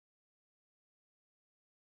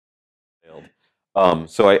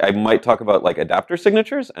So I might talk about like adapter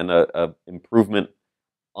signatures and a improvement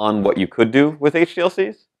on what you could do with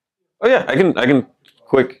HTLCs. Oh yeah, I can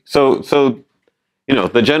quick. So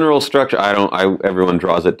the general structure. Everyone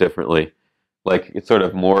draws it differently. Like it's sort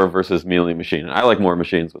of Moore versus Mealy machine. And I like Moore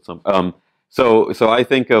machines with some. So I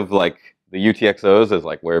think of like the UTXOs as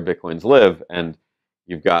like where Bitcoins live, and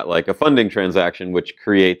you've got like a funding transaction which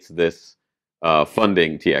creates this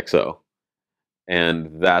funding TXO,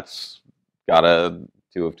 and that's got a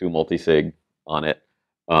 2 of 2 multisig on it.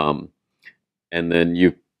 And then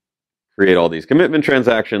you create all these commitment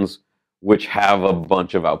transactions which have a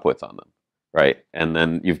bunch of outputs on them, right? And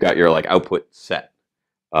then you've got your like output set.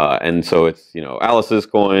 And so it's, Alice's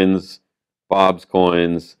coins, Bob's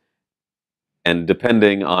coins, and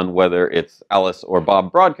depending on whether it's Alice or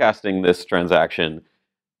Bob broadcasting this transaction,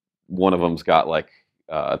 one of them's got like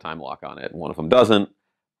a time lock on it, and one of them doesn't.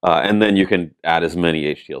 And then you can add as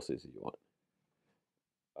many HTLCs as you want.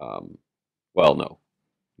 Well, no,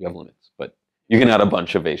 you have limits, but you can add a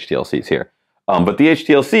bunch of HTLCs here. But the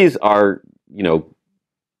HTLCs are,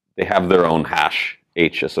 they have their own hash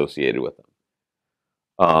H associated with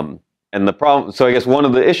them. And the problem, so I guess one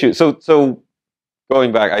of the issues, so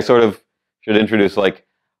going back, I sort of should introduce, like,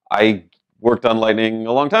 I worked on Lightning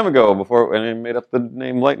a long time ago before, and I made up the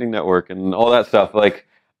name Lightning Network and all that stuff. Like,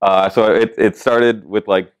 so it started with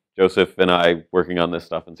like Joseph and I working on this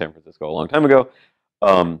stuff in San Francisco a long time ago.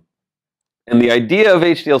 And the idea of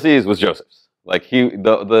HTLCs was Joseph's. Like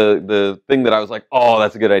the thing that I was like, oh,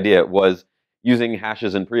 that's a good idea, was using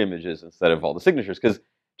hashes and preimages instead of all the signatures. Because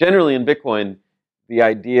generally in Bitcoin, the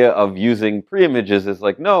idea of using preimages is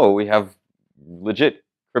like, no, we have legit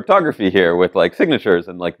cryptography here with like signatures,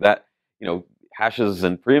 and like that, hashes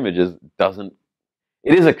and preimages doesn't.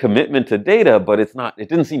 It is a commitment to data, but it's not. It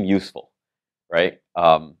didn't seem useful, right?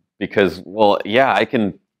 Because, well, yeah, I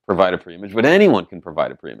can provide a preimage, but anyone can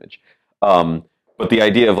provide a preimage. But the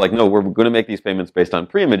idea of like, no, we're going to make these payments based on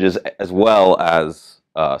preimages as well as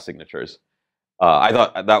signatures. I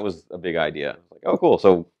thought that was a big idea. I was like, oh, cool.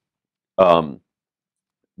 So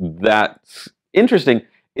that's interesting.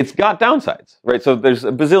 It's got downsides, right? So there's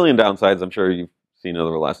a bazillion downsides. I'm sure you've seen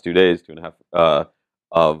over the last 2 days, 2.5,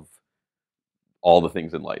 of all the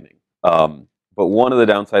things in Lightning. But one of the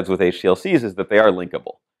downsides with HTLCs is that they are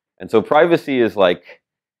linkable. And so privacy is like,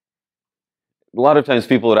 a lot of times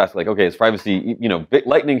people would ask like, okay, is privacy,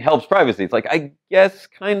 Lightning helps privacy. It's like, I guess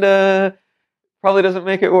kind of probably doesn't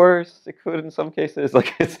make it worse. It could in some cases.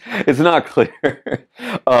 Like it's not clear.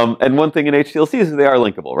 And one thing in HTLCs is they are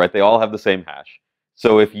linkable, right? They all have the same hash.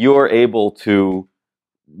 So if you're able to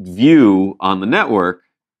view on the network,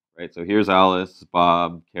 right? So here's Alice,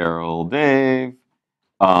 Bob, Carol, Dave.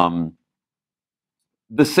 The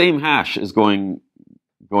same hash is going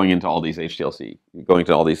into all these HTLC, going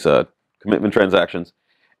to all these commitment transactions,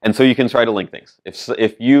 and so you can try to link things.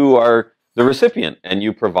 If you are the recipient and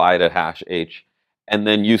you provide a hash H, and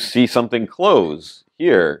then you see something close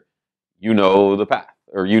here, you know the path,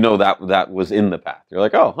 or you know that was in the path. You're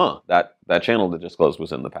like, oh, huh, that channel that just closed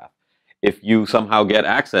was in the path. If you somehow get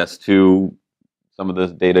access to some of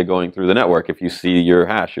this data going through the network, if you see your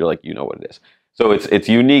hash, you're like, you know what it is. So it's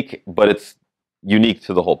unique, but it's unique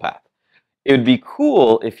to the whole path. It would be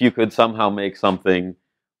cool if you could somehow make something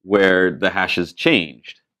where the hashes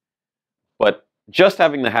changed. But just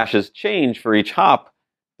having the hashes change for each hop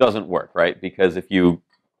doesn't work, right? Because if you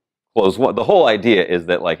close one, the whole idea is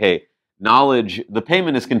that like, hey, knowledge, the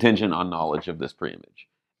payment is contingent on knowledge of this preimage.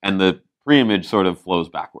 And the preimage sort of flows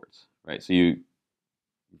backwards, right? So you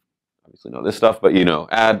obviously know this stuff, but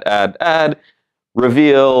add,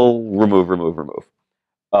 reveal, remove.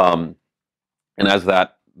 And as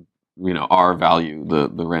that, R value,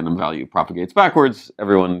 the random value propagates backwards,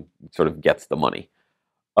 everyone sort of gets the money.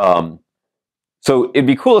 So it'd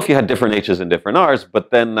be cool if you had different H's and different R's, but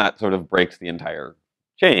then that sort of breaks the entire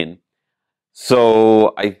chain.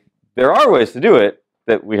 So there are ways to do it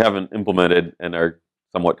that we haven't implemented and are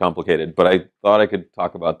somewhat complicated, but I thought I could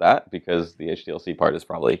talk about that because the HTLC part has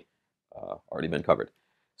probably already been covered.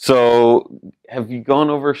 So have you gone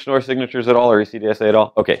over Schnorr signatures at all or ECDSA at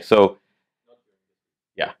all? Okay, so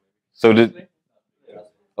yeah. So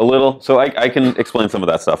a little. So I can explain some of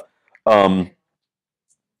that stuff.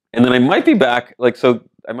 And then I might be back,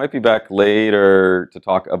 I might be back later to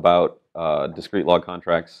talk about discrete log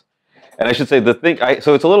contracts. And I should say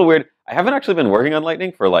so it's a little weird. I haven't actually been working on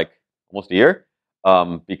Lightning for like almost a year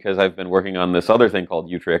because I've been working on this other thing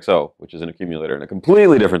called UTXO, which is an accumulator and a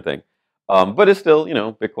completely different thing. But it's still,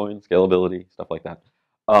 Bitcoin, scalability, stuff like that.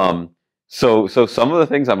 So some of the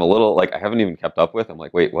things I'm a little, like, I haven't even kept up with. I'm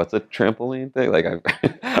like, wait, what's a trampoline thing? Like,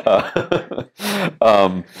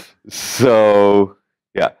 So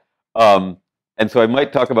yeah, and so I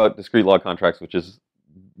might talk about discrete log contracts, which is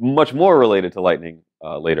much more related to Lightning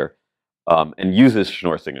later, and uses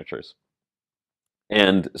Schnorr signatures.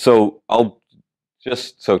 And so I'll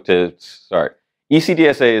just to start.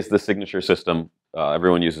 ECDSA is the signature system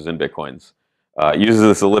everyone uses in Bitcoins. It uses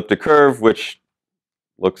this elliptic curve, which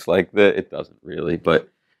looks like it doesn't really, but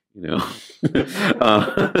you know,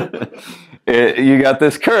 you got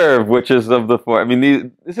this curve, which is of the form. I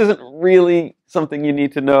mean, this isn't really something you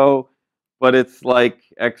need to know, but it's like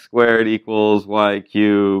x squared equals y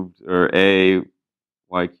cubed, or a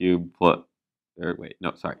y cubed plus, or wait,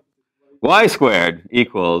 no, sorry, y squared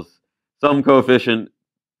equals some coefficient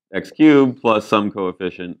x cubed plus some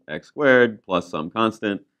coefficient x squared plus some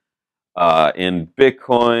constant. In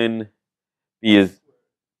Bitcoin, B is.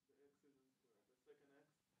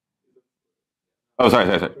 Oh, sorry.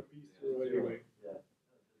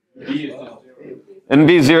 In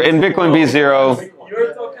B0, in Bitcoin B0.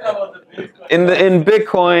 You're talking about the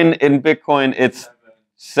Bitcoin. In Bitcoin, it's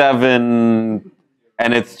 7,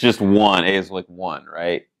 and it's just 1. A is like 1,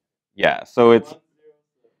 right? Yeah. So it's.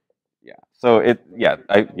 Yeah. So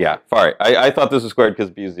Sorry, I thought this was squared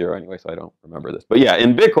because B is 0 anyway, so I don't remember this. But yeah,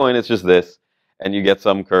 in Bitcoin, it's just this, and you get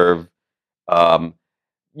some curve. You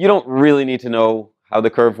don't really need to know how the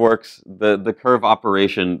curve works. The curve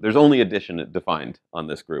operation, there's only addition defined on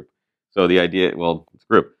this group. So the idea, well, it's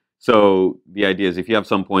group. So the idea is if you have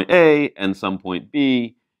some point A and some point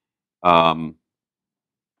B, you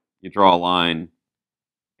draw a line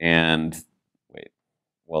and, wait,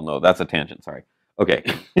 well, no, that's a tangent, sorry. Okay,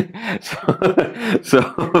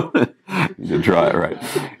 so you draw it right.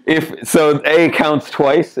 So A counts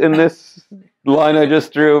twice in this line I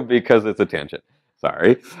just drew because it's a tangent.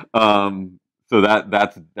 Sorry. So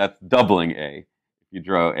that's doubling A. If you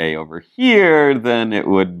draw A over here, then it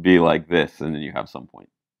would be like this, and then you have some point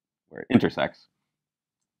where it intersects.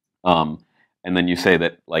 And then you say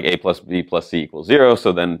that like A plus B plus C equals 0.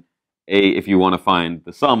 So then A, if you want to find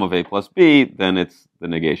the sum of A plus B, then it's the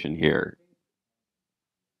negation here.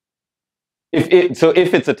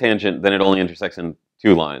 If it's a tangent, then it only intersects in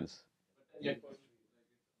 2 lines.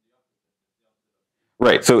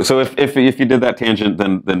 Right. So if you did that tangent,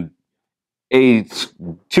 then A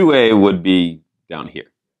 2A would be down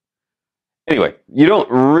here. Anyway, you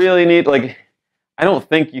don't really need, like, I don't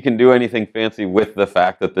think you can do anything fancy with the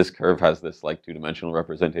fact that this curve has this like 2-dimensional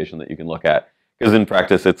representation that you can look at, because in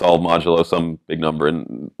practice it's all modulo some big number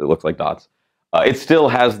and it looks like dots. It still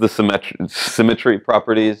has the symmetry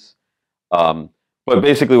properties, but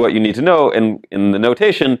basically what you need to know, in the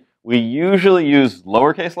notation, we usually use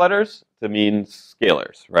lowercase letters to mean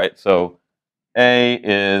scalars, right? So A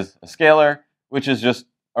is a scalar, which is just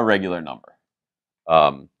a regular number.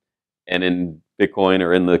 And in Bitcoin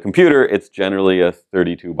or in the computer, it's generally a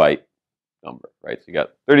 32-byte number, right? So you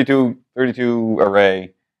got 32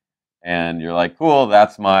 array, and you're like, cool,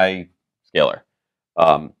 that's my scalar.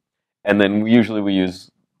 And then usually we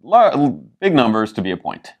use big numbers to be a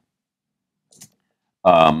point.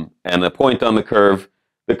 And the point on the curve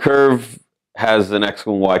has an x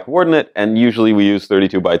and y coordinate, and usually we use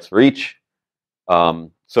 32 bytes for each.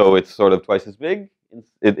 So it's sort of twice as big.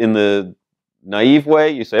 In the naive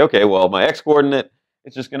way, you say, okay, well, my x coordinate,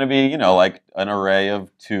 it's just going to be, like an array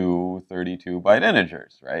of 2 32-byte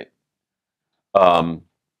integers, right?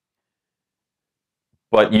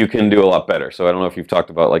 But you can do a lot better. So I don't know if you've talked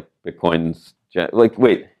about like Bitcoin's, like,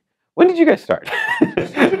 wait, when did you guys start?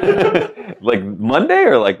 Like Monday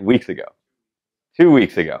or like weeks ago? 2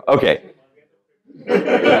 weeks ago. Okay.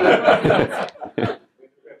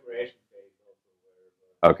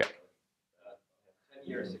 Okay. 10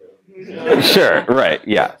 years ago. Sure, right,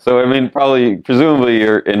 yeah. So, I mean, presumably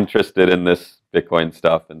you're interested in this Bitcoin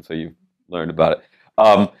stuff, and so you've learned about it.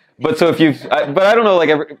 But so but I don't know,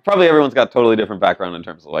 like, probably everyone's got totally different background in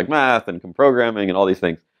terms of like math and programming and all these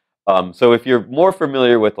things. So if you're more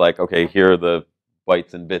familiar with like, okay, here are the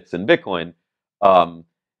bytes and bits in Bitcoin,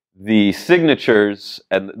 the signatures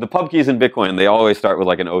and the pub keys in Bitcoin, they always start with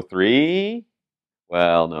like an 03.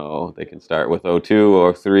 Well, no, they can start with 02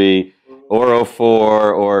 or 03 or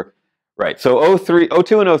 04 or, right. So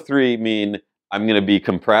 02 and 03 mean I'm going to be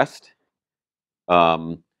compressed.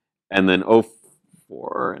 And then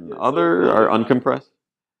 04 and other are uncompressed.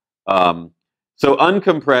 So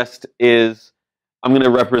uncompressed is, I'm going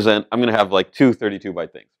to have like 2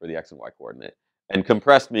 32-byte things for the x and y coordinate. And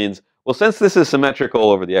compressed means, well, since this is symmetrical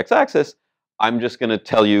over the x-axis, I'm just going to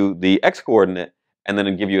tell you the x coordinate and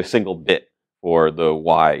then give you a single bit for the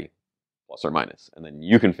y plus or minus. And then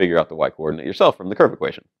you can figure out the y coordinate yourself from the curve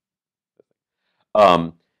equation.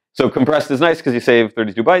 So compressed is nice because you save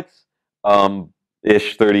 32 bytes.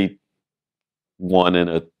 ish, 31 and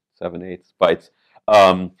a 7/8 bytes.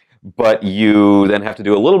 But you then have to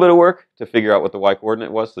do a little bit of work to figure out what the y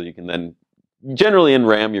coordinate was, so you can then, generally in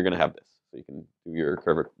RAM, you're going to have this. So you can do your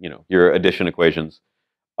curve, your addition equations.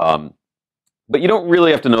 But you don't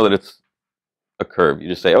really have to know that it's a curve. You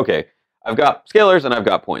just say, okay, I've got scalars and I've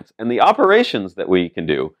got points. And the operations that we can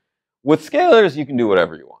do, with scalars, you can do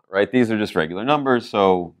whatever you want, right? These are just regular numbers,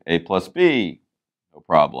 so a plus b, no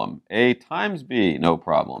problem. A times b, no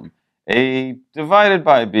problem. A divided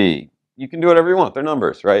by b, you can do whatever you want. They're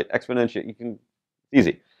numbers, right? Exponentiate,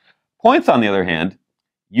 easy. Points, on the other hand,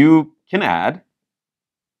 you can add.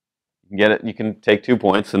 You can get it. You can take 2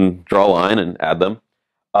 points and draw a line and add them.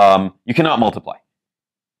 You cannot multiply,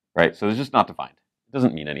 right? So it's just not defined. It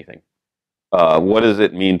doesn't mean anything. What does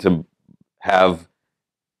it mean to have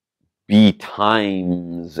b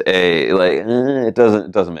times a? Like, it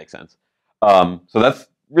doesn't make sense. So that's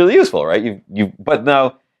really useful, right? But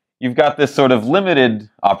now you've got this sort of limited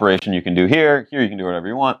operation you can do here. Here you can do whatever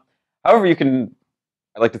you want. However, you can.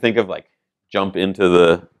 I like to think of like jump into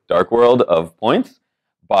the dark world of points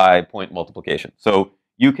by point multiplication. So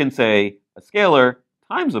you can say a scalar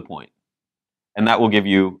times a point, and that will give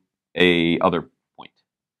you a other point.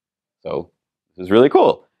 So this is really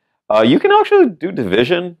cool. You can actually do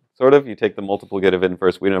division, sort of. You take the multiplicative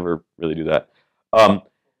inverse. We never really do that. What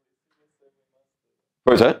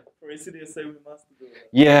was that? For ECDSA, we must do that.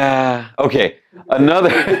 Yeah. Okay. Another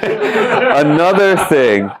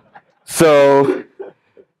thing. So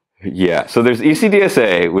yeah. So there's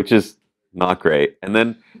ECDSA, which is not great, and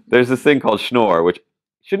then there's this thing called Schnorr, which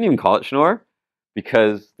shouldn't even call it Schnorr,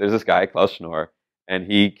 because there's this guy, Klaus Schnorr, and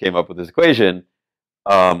he came up with this equation,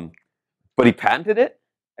 but he patented it,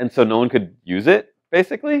 and so no one could use it,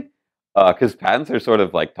 basically, because patents are sort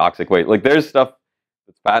of like toxic waste. Like, there's stuff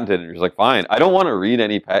that's patented, and you're just like, fine, I don't want to read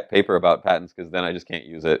any paper about patents, because then I just can't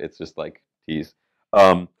use it. It's just like tease.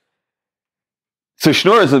 So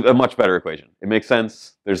Schnorr is a much better equation. It makes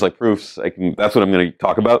sense. There's like proofs. That's what I'm going to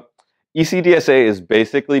talk about. ECDSA is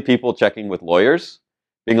basically people checking with lawyers,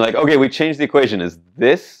 being like, okay, we changed the equation. Is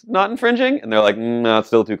this not infringing? And they're like, no, it's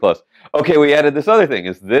still too close. Okay, we added this other thing.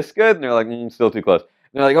 Is this good? And they're like, still too close. And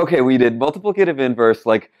they're like, okay, we did multiplicative inverse,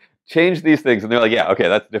 like change these things. And they're like, yeah, okay,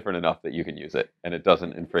 that's different enough that you can use it, and it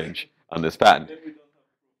doesn't infringe on this patent.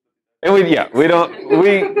 And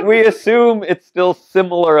we assume it's still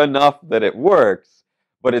similar enough that it works,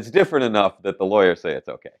 but it's different enough that the lawyers say it's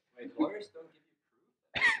okay. Wait, lawyers don't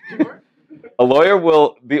give you proof? A lawyer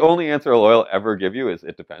will, the only answer a lawyer will ever give you is,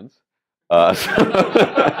 it depends. So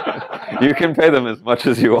you can pay them as much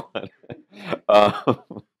as you want.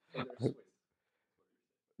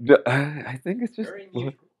 I think it's just,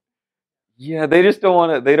 yeah, they just don't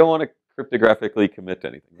want to, they don't want to cryptographically commit to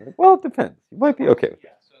anything. Like, well, it depends. You might be okay with that.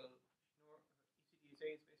 Yeah, so you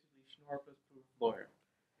say it's basically Schnorr plus proof lawyer.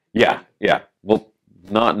 Yeah, yeah. Well,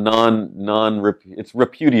 it's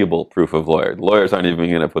reputable proof of lawyer. Lawyers aren't even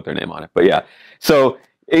going to put their name on it. But yeah, so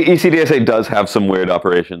ECDSA does have some weird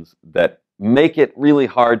operations that make it really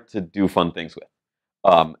hard to do fun things with.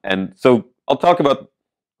 And so I'll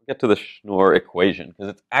get to the Schnorr equation, because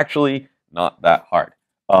it's actually not that hard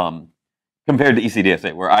compared to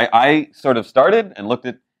ECDSA, where I sort of started and looked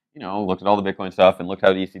at all the Bitcoin stuff and looked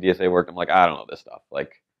how the ECDSA worked. I'm like, I don't know this stuff.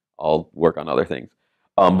 Like, I'll work on other things.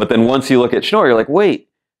 But then once you look at Schnorr, you're like, wait,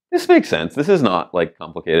 this makes sense. This is not like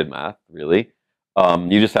complicated math, really.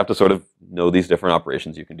 You just have to sort of know these different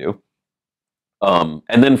operations you can do. And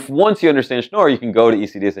then once you understand Schnorr, you can go to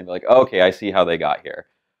ECDSA and be like, oh, okay, I see how they got here.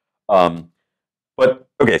 But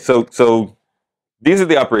okay, so these are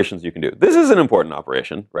the operations you can do. This is an important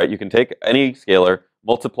operation, right? You can take any scalar,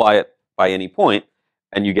 multiply it by any point,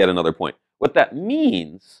 and you get another point. What that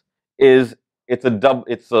means is it's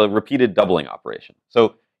a repeated doubling operation.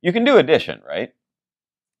 So you can do addition, right?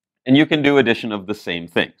 And you can do addition of the same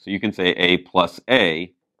thing. So you can say A plus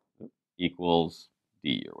A equals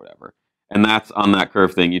D or whatever. And that's on that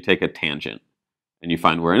curve thing. You take a tangent and you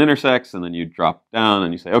find where it intersects, and then you drop down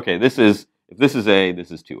and you say, okay, if this is A,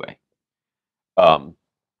 this is 2A.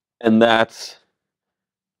 And that's,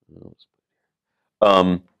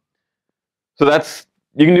 so that's,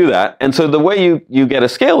 you can do that. And so the way you get a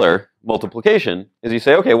scalar multiplication is you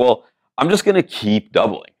say, okay, well, I'm just going to keep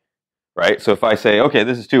doubling, right? So if I say, okay,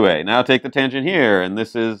 this is 2A, now take the tangent here, and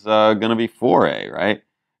this is going to be 4A, right?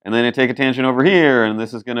 And then I take a tangent over here, and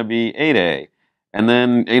this is going to be 8A. And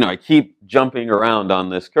then, I keep jumping around on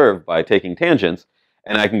this curve by taking tangents,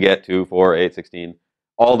 and I can get 2, 4, 8, 16,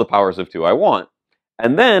 all the powers of 2 I want.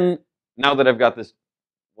 And then, now that I've got this,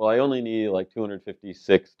 well, I only need like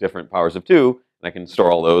 256 different powers of 2, and I can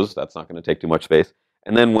store all those. That's not going to take too much space.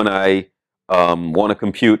 And then when I want to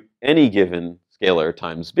compute any given scalar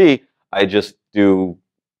times b, I just do,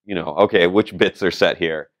 okay, which bits are set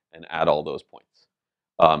here, and add all those points.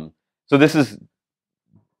 So this is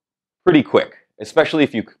pretty quick, especially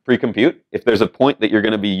if you pre-compute. If there's a point that you're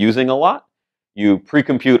going to be using a lot, you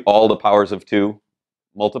pre-compute all the powers of 2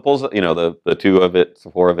 multiples, the 2 of it,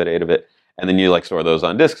 4 of it, 8 of it, and then you like store those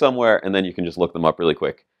on disk somewhere, and then you can just look them up really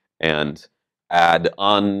quick and add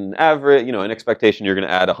on average, in expectation you're going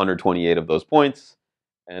to add 128 of those points,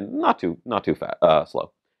 and not too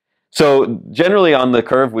slow. So generally on the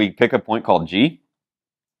curve we pick a point called G,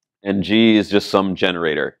 and G is just some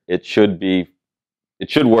generator. It should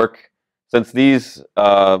work. Since these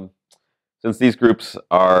groups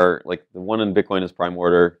are, like the one in Bitcoin is prime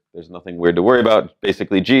order, there's nothing weird to worry about.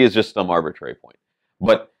 Basically, G is just some arbitrary point.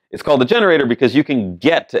 But it's called a generator because you can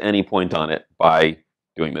get to any point on it by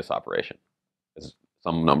doing this operation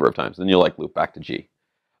some number of times. Then you'll like loop back to G.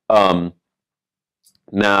 Now,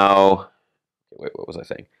 wait, what was I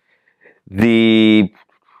saying?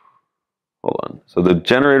 Hold on. So the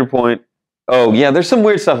generator point, oh yeah, there's some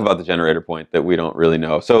weird stuff about the generator point that we don't really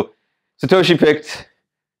know. So Satoshi picked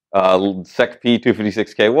SecP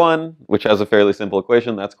 256K1, which has a fairly simple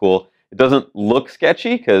equation. That's cool. It doesn't look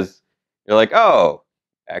sketchy because you're like, oh,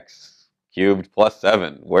 x cubed plus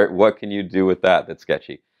 7. What can you do with that that's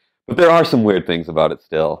sketchy? But there are some weird things about it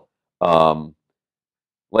still.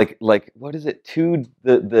 Like what is it?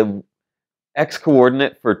 The x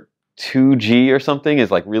coordinate for 2G or something is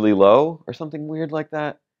like really low or something weird like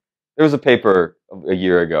that. There was a paper a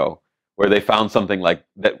year ago where they found something like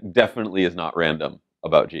that definitely is not random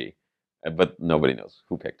about G, but nobody knows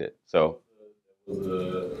who picked it. So there was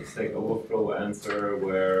a Stack Overflow answer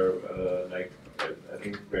where I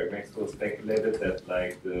think Maxwell speculated that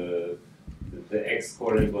like the X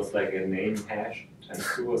coordinate was like a name hash times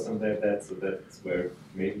 2 or something like that. So that's where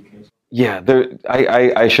maybe came. Yeah,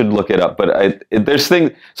 I should look it up, but there's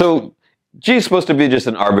things. So G is supposed to be just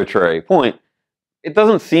an arbitrary point. It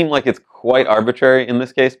doesn't seem like it's quite arbitrary in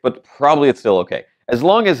this case, but probably it's still okay. As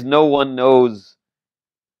long as no one knows,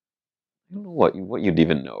 I don't know what you'd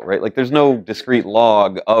even know, right? Like there's no discrete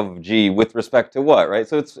log of G with respect to what, right?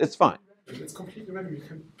 So it's fine. It's completely random. You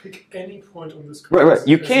can pick any point on this graph. Right.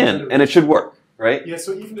 You can, and it should work, right? Yeah,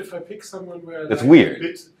 so even if I pick someone where that's weird.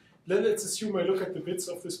 Let's assume I look at the bits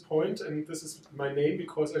of this point, and this is my name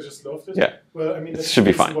because I just loved it. Yeah. Well, I mean, that's should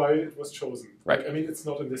be fine. Why it was chosen. Right. Like, I mean, it's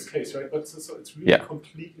not in this case, right? But so it's really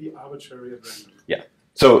completely arbitrary and random. Yeah.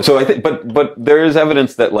 So I think, but there is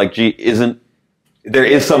evidence that like G isn't. There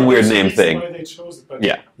is some weird name thing. Why they chose it, but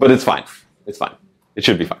but it's fine. It's fine. It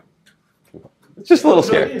should be fine. It's just a little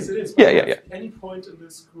scary. It is. Yeah. Any point in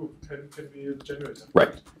this group can be a generator.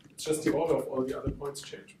 Right. It's just the order of all the other points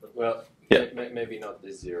change. But well, maybe not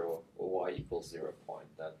the 0 or y equals 0 point.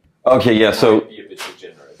 That so might be a bit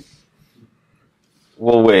degenerate.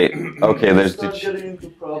 Well, wait. Okay, there's getting into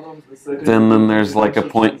problems. then there's like a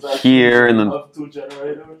point here, and then of 2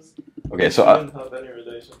 generators. Okay, so don't have any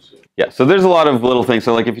relationship. Yeah, so there's a lot of little things.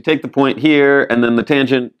 So like if you take the point here, and then the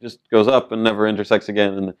tangent just goes up and never intersects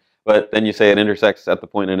again, but then you say it intersects at the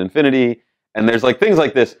point in infinity, and there's like things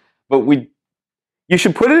like this. But you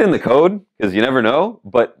should put it in the code because you never know.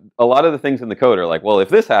 But a lot of the things in the code are like, well, if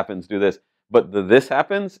this happens, do this. But the this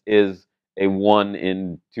happens is a 1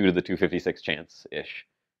 in 2 to the 256 chance-ish.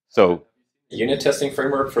 So unit testing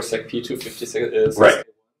framework for SecP 256 is right.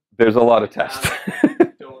 There's a lot of tests.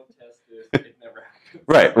 Don't test this. It never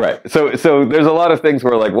happens. Right. So there's a lot of things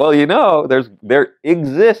where like, well, there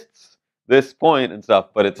exists this point and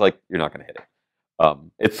stuff, but it's like you're not going to hit it.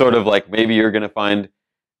 It's sort of like maybe you're going to find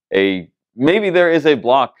maybe there is a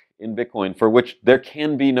block in Bitcoin for which there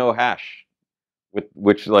can be no hash,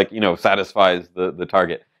 which like satisfies the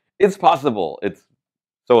target. It's possible. It's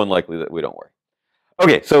so unlikely that we don't worry.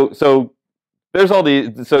 Okay, so there's all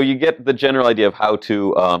these. So you get the general idea of how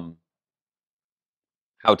to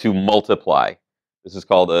multiply. This is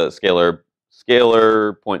called a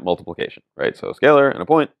scalar point multiplication, right? So a scalar and a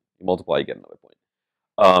point, you multiply, you get another point.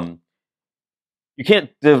 You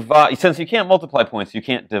can't divide, since you can't multiply points, you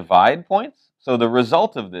can't divide points. So the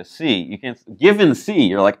result of this, C, given C,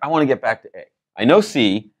 you're like, I want to get back to A. I know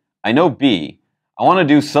C, I know B. I want to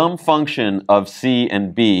do some function of C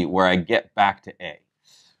and B where I get back to A.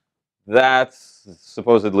 That's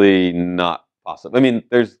supposedly not possible. I mean,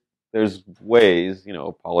 there's ways,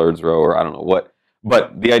 Pollard's row or I don't know what,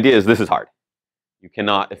 but the idea is this is hard. You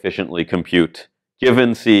cannot efficiently compute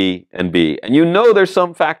given C and B. And there's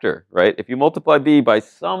some factor, right? If you multiply B by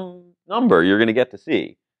some number, you're going to get to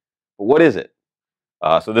C. But what is it?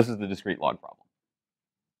 So this is the discrete log problem.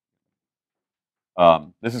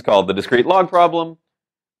 This is called the discrete log problem.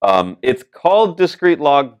 It's called discrete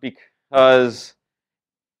log because,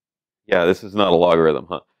 yeah, this is not a logarithm,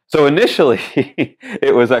 huh? So initially,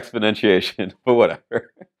 it was exponentiation, but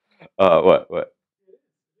whatever. What?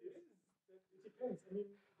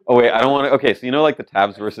 Oh wait, I don't want to. Okay, so you know, like the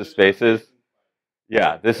tabs versus spaces.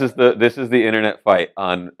 Yeah, this is the internet fight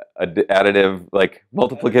on additive, like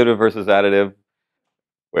multiplicative versus additive.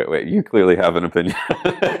 Wait, you clearly have an opinion.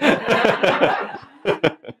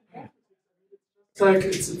 It's like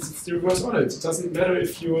it's the reverse order. It doesn't matter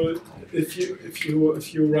if you write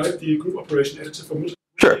the group operation additive or multiplicative.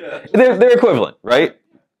 Sure, they're equivalent, right?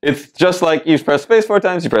 It's just like you press space 4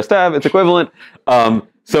 times, you press tab, it's equivalent.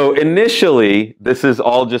 So initially, this is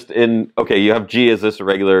all just in, okay, you have g as this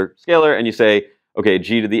regular scalar, and you say, okay,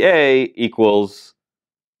 g to the a equals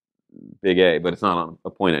big A, but it's not on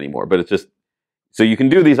a point anymore. But it's just, so you can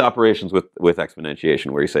do these operations with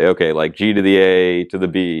exponentiation, where you say, okay, like g to the a to the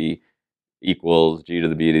b equals g to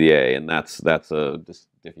the b to the a, and that's a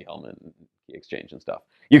Diffie-Hellman key exchange and stuff.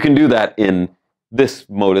 You can do that in this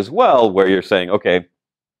mode as well, where you're saying, okay,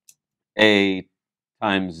 a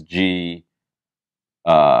times g,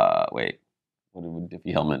 what would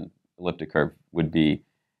Diffie-Hellman elliptic curve would be?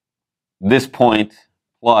 This point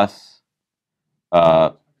plus,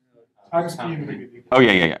 Times b in the beginning. oh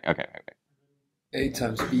yeah, okay. A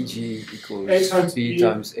times BG equals A times B B.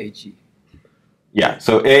 times AG. Yeah,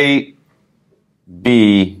 so a,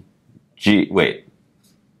 b, g, wait.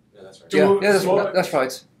 Yeah, that's right. Do That's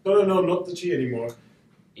right. No, not the g anymore.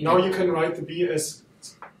 Now you can write the b as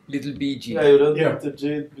Little BG. Yeah, you don't Yeah. have the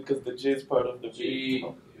J because the J is part of the B.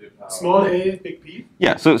 small a, big b.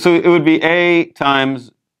 Yeah, so it would be a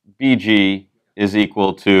times bg is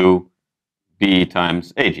equal to b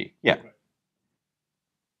times ag. Yeah.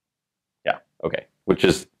 Yeah, okay. Which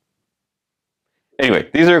is, anyway,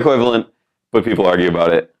 these are equivalent, but people argue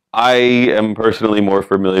about it. I am personally more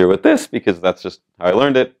familiar with this because that's just how I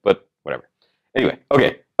learned it, but whatever. Anyway,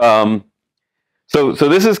 okay. So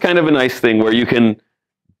this is kind of a nice thing where you can,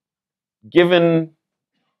 given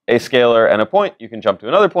a scalar and a point, you can jump to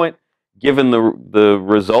another point. Given the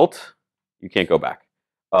result, you can't go back.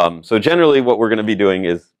 So generally what we're going to be doing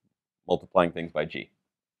is multiplying things by g.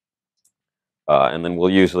 And then we'll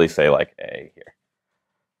usually say like a here.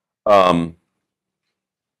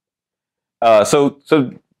 So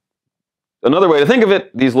another way to think of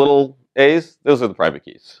it, these little a's, those are the private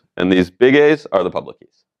keys. And these big a's are the public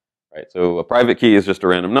keys. Right? So a private key is just a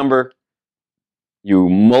random number. You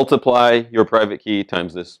multiply your private key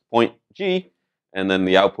times this point g, and then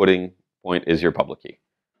the outputting point is your public key.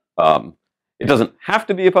 It doesn't have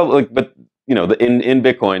to be a public, but you know, in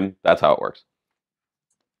Bitcoin, that's how it works.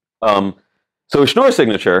 So Schnorr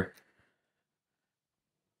signature,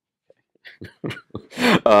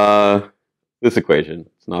 this equation,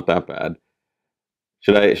 it's not that bad.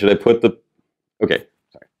 Should I put the, okay,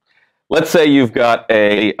 sorry. Let's say you've got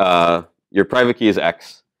your private key is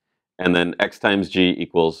x, and then x times g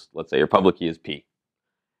equals, let's say your public key is p.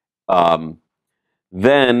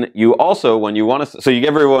 Then you also, when you want to, so you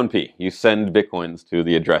give everyone p, you send Bitcoins to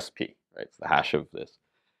the address p, right? It's the hash of this.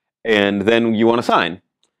 And then you want to sign.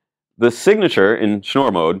 The signature in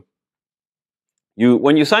Schnorr mode,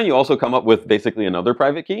 when you sign, you also come up with basically another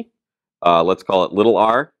private key. Let's call it little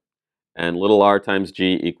r, and little r times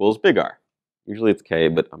g equals big R. Usually it's k,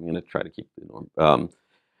 but I'm going to try to keep the norm.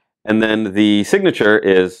 And then the signature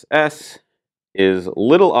is S is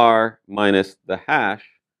little r minus the hash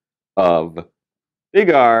of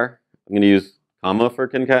big R. I'm going to use comma for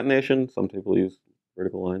concatenation. Some people use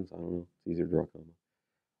vertical lines. I don't know. It's easier to draw comma.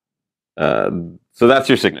 So that's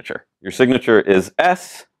your signature. Your signature is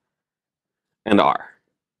S and R.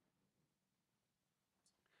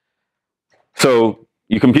 So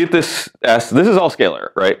you compute this S. This is all scalar,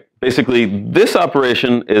 right? Basically, this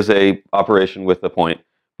operation is a operation with a point.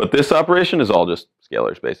 But this operation is all just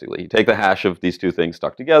scalars, basically. You take the hash of these two things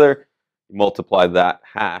stuck together, you multiply that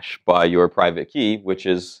hash by your private key, which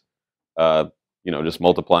is, just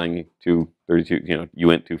multiplying 232,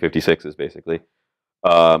 uint 256 is basically.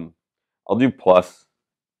 I'll do plus.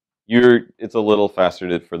 It's a little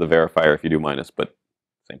faster for the verifier if you do minus, but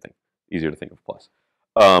same thing. Easier to think of plus.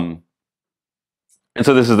 And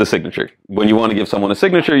so this is the signature. When you want to give someone a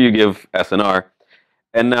signature, you give S and R.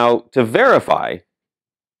 And now to verify,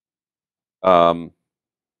 let's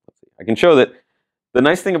see, I can show that the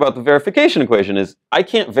nice thing about the verification equation is I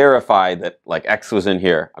can't verify that like X was in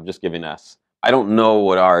here. I'm just giving S. I don't know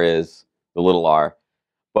what R is, the little r.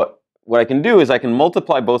 But what I can do is I can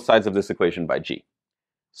multiply both sides of this equation by G.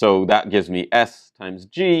 So that gives me S times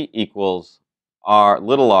G equals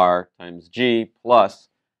little r times G plus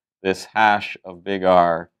this hash of big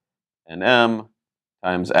R and M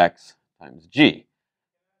times X times G.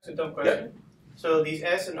 It's a dumb question. So these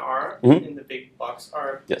S and R Mhm. in the big box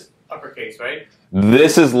are Yes. uppercase, right?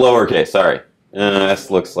 This is lowercase, sorry. S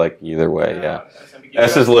looks like either way, yeah. that's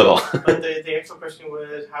ambiguous. S is little. But the actual question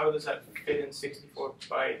was, how does that fit in 64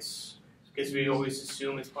 bytes? Because we always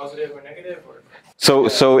assume it's positive or negative, or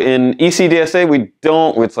So in ECDSA, we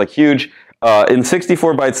don't, it's like huge. In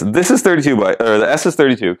 64 bytes, this is 32 bytes, or the S is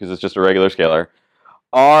 32 because it's just a regular scalar.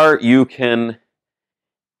 R, you can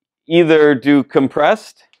either do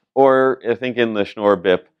compressed, or I think in the Schnorr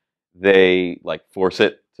BIP, they like force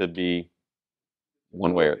it to be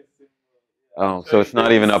one way. Oh, so it's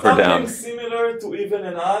not even up or down. Something similar to even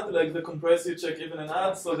and odd, like the compress you check even and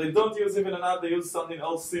odd. So they don't use even and odd, they use something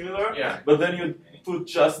else similar. yeah. But then you put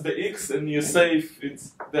just the X and you say if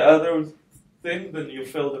it's the other thing, then you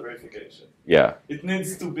fail the verification. Yeah. It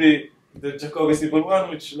needs to be the Jacobi simple one,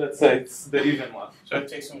 which let's say it's the even one. So it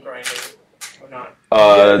takes some grinding or not.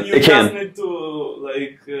 You It just can. need to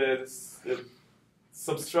like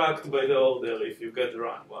subtract by the order if you get the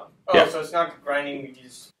wrong one. Oh, Yeah. so it's not grinding. You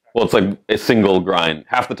just Well, it's like a single grind.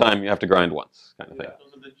 Half the time you have to grind once, kind of thing.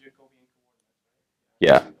 those are the Jacobian coordinates.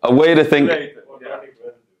 Yeah. A way to think. Right.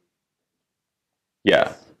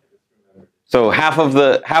 Yeah. So half of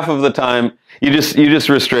the time you just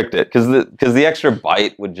restrict it because the extra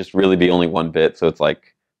byte would just really be only one bit. So it's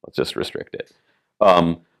like, let's just restrict it.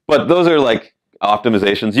 But those are like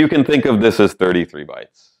optimizations. You can think of this as 33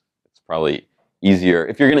 bytes. It's probably easier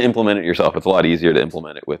if you're going to implement it yourself. It's a lot easier to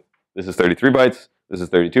implement it with this is 33 bytes. This is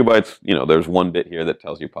 32 bytes. You know, there's one bit here that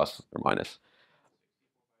tells you plus or minus.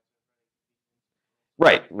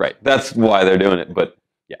 Right. That's why they're doing it. But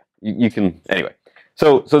yeah, you can anyway.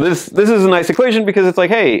 So this is a nice equation because it's like,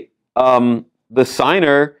 hey, the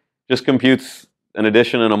signer just computes an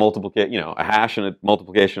addition and a multiplication, a hash and a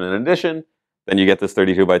multiplication and an addition. Then you get this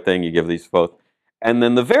 32 byte thing. You give these both, and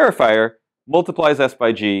then the verifier multiplies S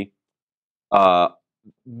by G.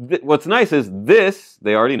 What's nice is this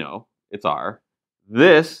they already know, it's R.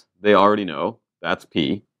 This they already know, that's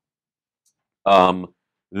P.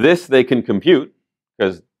 This they can compute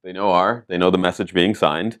because they know R. They know the message being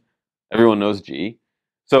signed. Everyone knows G.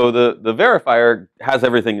 So the verifier has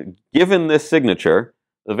everything. Given this signature,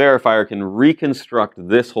 the verifier can reconstruct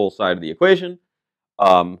this whole side of the equation,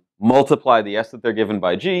 multiply the S that they're given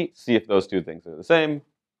by G, see if those two things are the same.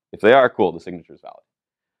 If they are, cool, the signature is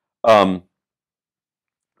valid.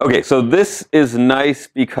 Okay, so this is nice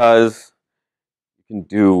because you can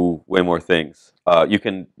do way more things. You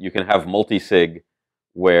can have multi-sig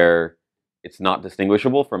where it's not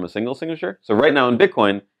distinguishable from a single signature. So right now in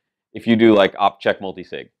Bitcoin, if you do like opt check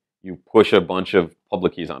multi-sig, you push a bunch of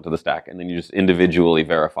public keys onto the stack, and then you just individually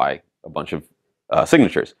verify a bunch of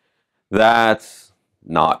signatures. That's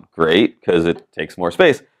not great because it takes more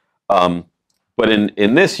space. But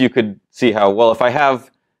in this, you could see how, well,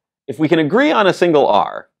 if we can agree on a single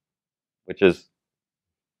R, which is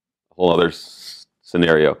a whole other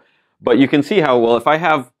scenario, but you can see how, well, if I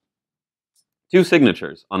have two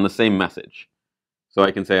signatures on the same message, so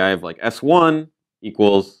I can say I have like S1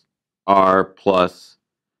 equals R plus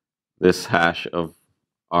this hash of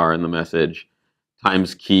R in the message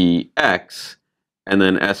times key X, and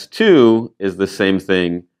then S2 is the same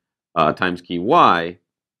thing times key Y.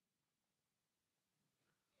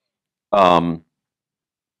 Should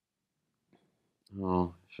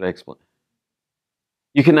I explain?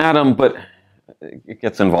 You can add them, but it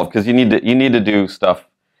gets involved because you need to do stuff.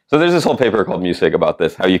 So there's this whole paper called Musig about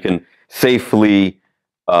this, how you can safely.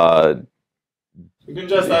 You can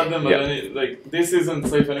just add them, but Yeah. then like this isn't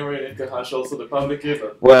safe anyway. You need to hash also the public key.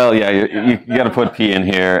 But Well, yeah, you got to put P in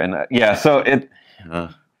here, and yeah, so it. I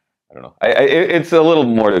don't know. It's a little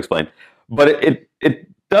more to explain, but it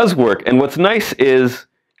does work. And what's nice is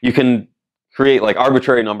you can create like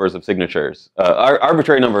arbitrary numbers of signatures,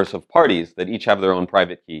 arbitrary numbers of parties that each have their own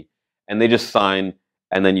private key, and they just sign,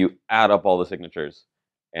 and then you add up all the signatures,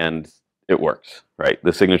 and it works, right?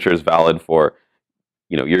 The signature is valid for,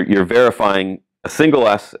 you're verifying a single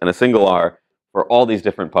S and a single R for all these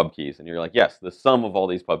different pub keys, and you're like, yes, the sum of all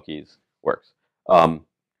these pub keys works.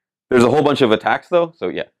 There's a whole bunch of attacks though, so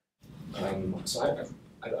yeah. So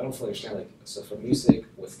I don't fully understand. Like, so for music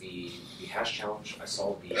with the hash challenge, I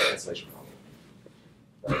solved the cancellation problem.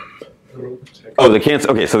 Right? Oh,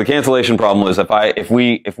 okay. So the cancellation problem is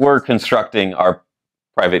if we're constructing our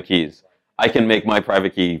private keys, I can make my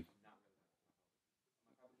private key.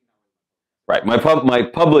 Right. My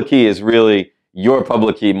public key is really your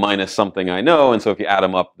public key minus something I know, and so if you add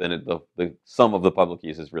them up, then the sum of the public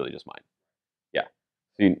keys is really just mine. Yeah.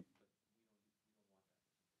 So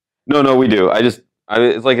No, we do. It's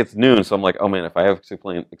like it's noon, so I'm like, oh man, if I have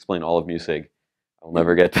to explain all of Musig, I'll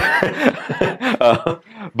never get to.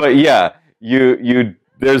 But yeah,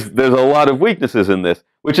 there's a lot of weaknesses in this,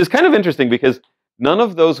 which is kind of interesting because none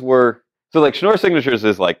of those were, so like Schnorr signatures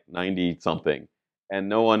is like 90 something, and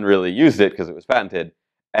no one really used it because it was patented,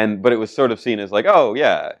 but it was sort of seen as like, oh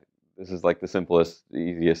yeah, this is like the simplest,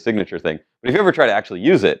 easiest signature thing. But if you ever try to actually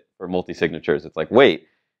use it for multi-signatures, it's like, wait,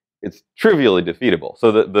 it's trivially defeatable.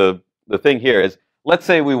 So the thing here is, let's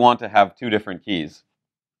say we want to have two different keys.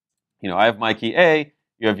 You know, I have my key A,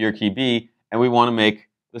 you have your key B, and we want to make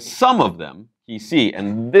the sum of them key C,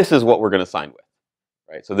 and this is what we're going to sign with,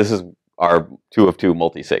 right? So this is our 2 of 2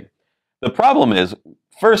 multi-sig. The problem is,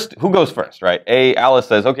 first, who goes first, right? Alice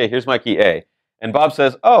says, okay, here's my key A, and Bob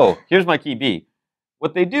says, oh, here's my key B.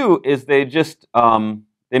 What they do is they just,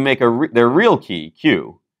 they make their real key,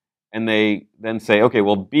 Q, and they then say, okay,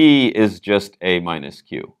 well, B is just A minus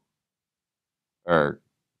Q. Or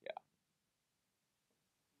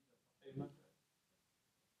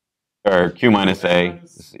Q minus A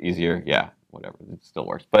is easier. Yeah, whatever. It still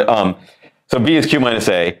works. But so B is Q minus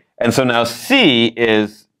A. And so now C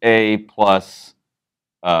is A plus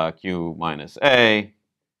Q minus A,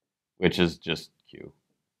 which is just Q,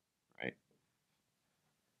 right?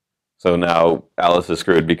 So now Alice is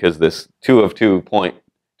screwed because this 2 of 2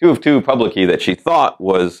 public key that she thought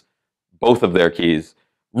was both of their keys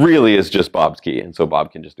really is just Bob's key. And so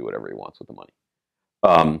Bob can just do whatever he wants with the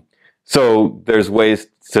money. So there's ways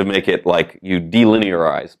to make it like you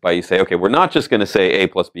delinearize by you say, okay, we're not just going to say A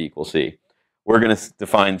plus B equals C. We're going to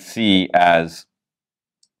define C as,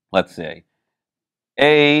 let's say,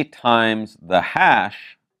 A times the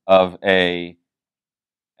hash of A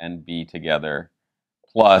and B together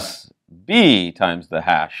plus B times the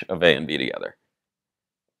hash of A and B together.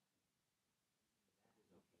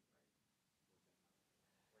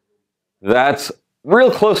 That's real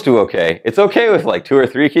close to okay. It's okay with like 2 or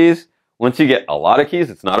 3 keys. Once you get a lot of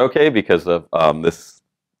keys, it's not okay because of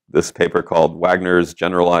this paper called Wagner's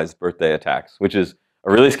Generalized Birthday Attacks, which is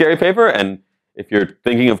a really scary paper. And if you're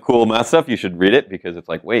thinking of cool math stuff, you should read it because it's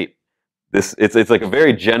like, wait, it's like a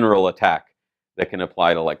very general attack that can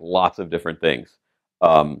apply to like lots of different things.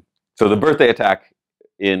 So the birthday attack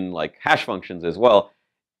in like hash functions as well,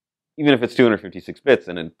 even if it's 256 bits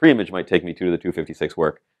and in preimage might take me 2 to the 256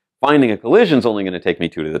 work, finding a collision is only going to take me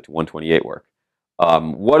 2 to the 128 work.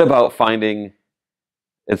 What about finding,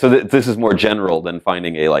 and so this is more general than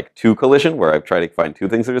finding a like 2 collision where I've tried to find 2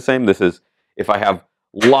 things that are the same. This is if I have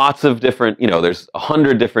lots of different, there's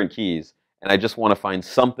 100 different keys and I just want to find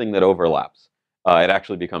something that overlaps. It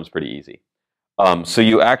actually becomes pretty easy. So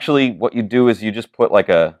you actually, what you do is you just put like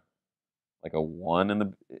a 1 in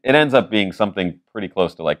the, it ends up being something pretty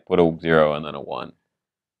close to like put a 0 and then a 1.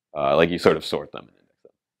 Like you sort of sort them.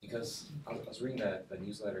 Because I was reading that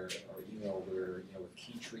newsletter or email where with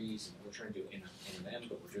key trees and we're trying to do N and M,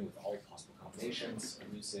 but we're doing with all possible combinations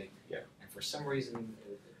of music. Yeah. And for some reason,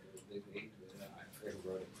 I forget who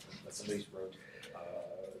wrote it, but somebody wrote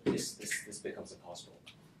this becomes impossible,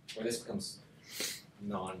 or this becomes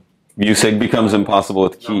music becomes impossible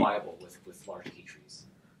with key. Non-viable with large key trees,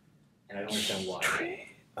 and I don't understand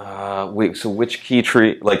why. Wait. So which key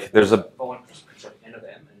tree? Like there's a. N of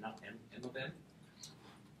M and not M of M.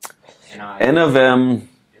 N of M.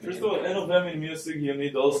 First of all, N of M in music, you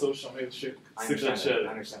need also Shamil signature. I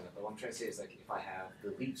understand that, but what I'm trying to say is like if I have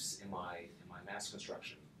the leaves in my mass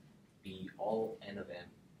construction be all N of M,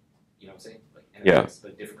 you know what I'm saying? Like N of M,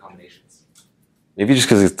 but different combinations. Maybe just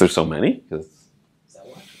because there's so many. Is that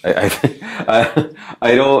why?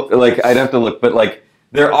 I don't like. I'd have to look, but like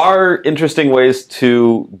there are interesting ways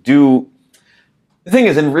to do. The thing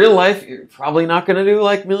is, in real life, you're probably not going to do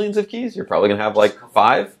like millions of keys. You're probably going to have like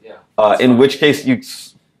 5. Yeah. In which case, you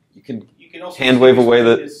can also hand wave away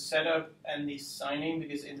the setup and the signing,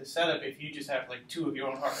 because in the setup, if you just have like 2 of your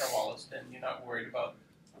own hardware wallets, then you're not worried about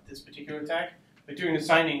this particular attack. But during the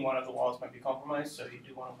signing, one of the wallets might be compromised, so you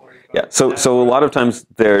do want to worry about. Yeah. So a lot of times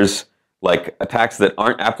there's like attacks that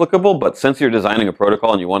aren't applicable, but since you're designing a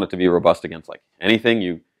protocol and you want it to be robust against like anything,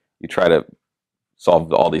 you try to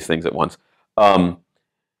solve all these things at once. But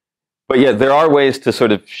yeah, there are ways to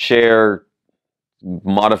sort of share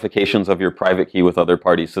modifications of your private key with other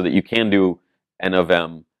parties so that you can do N of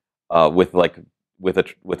M with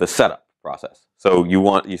a setup process. So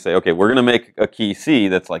you say, okay, we're going to make a key C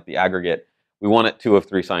that's like the aggregate. We want it 2 of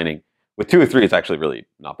 3 signing. With 2 of 3, it's actually really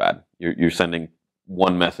not bad. You're sending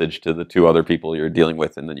one message to the 2 other people you're dealing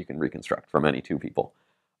with, and then you can reconstruct from any 2 people.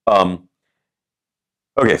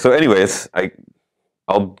 Okay, so anyways,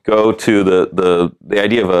 I'll go to the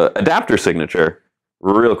idea of an adapter signature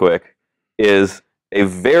real quick. Is a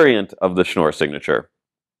variant of the Schnorr signature.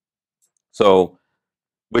 So,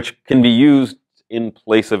 which can be used in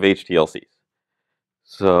place of HTLCs.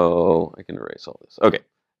 So I can erase all this. Okay.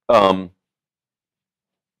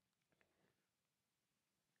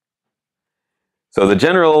 So the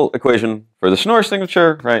general equation for the Schnorr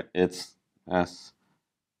signature, right? It's SK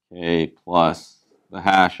plus the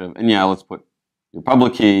hash of, and yeah, let's put your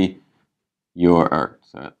public key,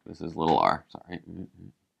 so this is little r, sorry.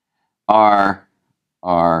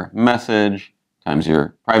 R message times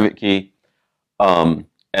your private key.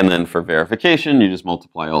 And then for verification, you just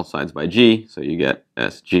multiply all sides by G. So you get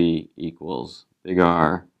SG equals big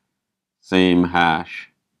R, same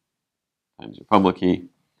hash times your public key.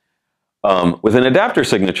 With an adapter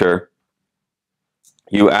signature,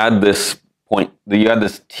 you add this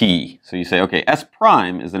T. So you say, okay, S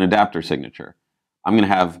prime is an adapter signature. I'm going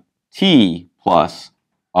to have T plus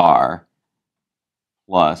R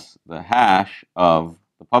plus the hash of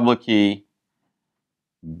the public key,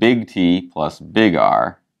 big T plus big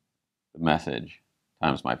R, the message,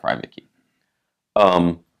 times my private key.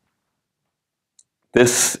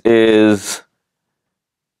 This is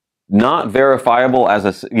not verifiable as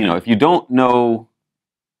a, if you don't know,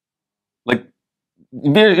 like,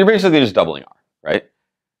 you're basically just doubling R, right?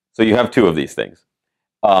 So you have two of these things.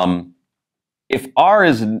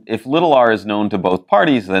 If little r is known to both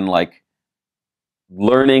parties, then like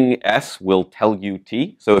learning S will tell you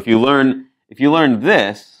T. So if you learn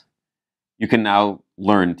this, you can now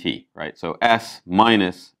learn T, right? So S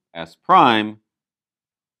minus S prime.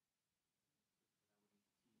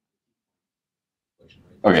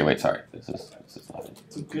 Okay, wait, sorry. This is not it.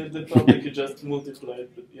 To get the public, you just multiply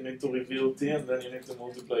it, but you need to reveal T, and then you need to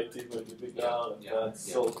multiply T by the big R, and that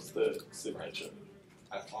solves the signature.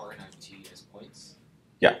 I have R and I have T as points.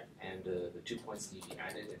 Yeah. And the 2 points need to be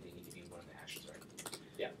added, and they need to be in one of the hashes, right?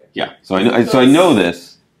 Yeah. Yeah. So I know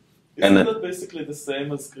this. Isn't that basically the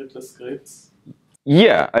same as scriptless scripts?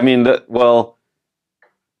 Yeah. I mean, the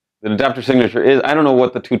adapter signature is. I don't know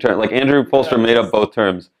what the two terms. Like Andrew Polster made up both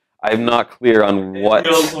terms. I'm not clear on what.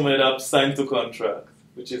 He also made up sign to contract,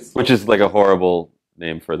 which is like a horrible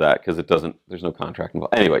name for that because it doesn't. There's no contract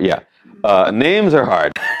involved. Anyway, yeah, names are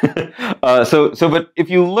hard. But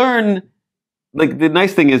if you learn, like the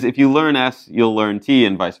nice thing is, if you learn S, you'll learn T,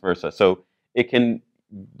 and vice versa. So it can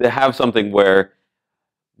have something where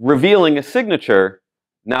revealing a signature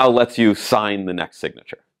now lets you sign the next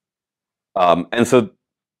signature. And so,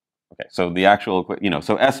 okay, so the actual,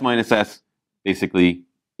 so S minus S basically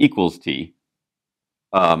equals T.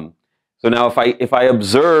 So now if I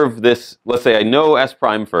observe this, let's say I know S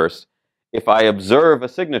prime first, if I observe a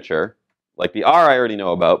signature, like the R I already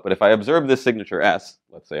know about, but if I observe this signature S,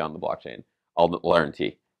 let's say on the blockchain, I'll learn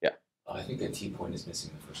T. Yeah. I think the T point is missing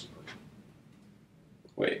the first equation.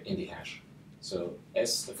 Wait. In the hash. So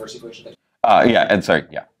S, the first equation that. Yeah, and sorry,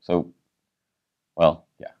 yeah. So, well,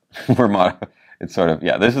 yeah, it's sort of,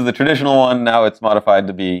 yeah, this is the traditional one. Now it's modified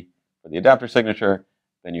to be for the adapter signature.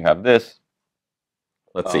 Then you have this.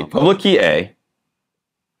 Let's see, public key A.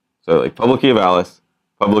 So like public key of Alice,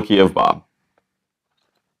 public key of Bob.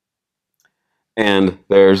 And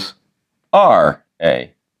there's RA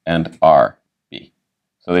and RB.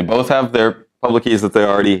 So they both have their public keys that they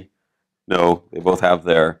already know. They both have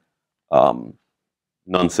their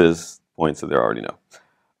nonces points that they already know.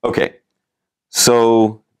 Okay,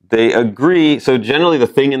 so they agree. So generally the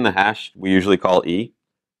thing in the hash we usually call E.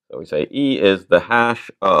 So we say E is the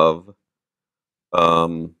hash of,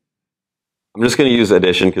 I'm just going to use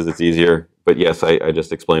addition because it's easier. But yes, I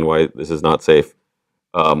just explained why this is not safe.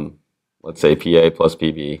 Let's say PA plus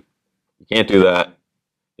PB. You can't do that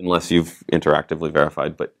unless you've interactively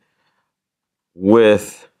verified. But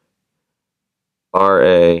with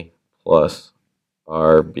RA plus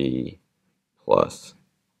RB plus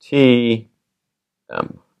TM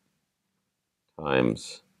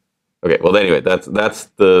times. Okay, well anyway, that's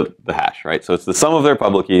the hash, right? So it's the sum of their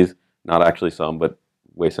public keys, not actually sum, but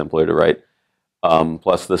way simpler to write,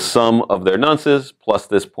 plus the sum of their nonces, plus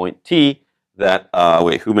this point T that,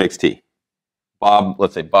 wait, who makes T? Bob,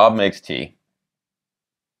 let's say Bob makes T.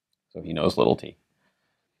 So he knows little t.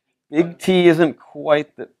 Big T isn't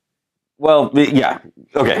quite the, well, yeah,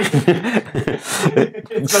 okay.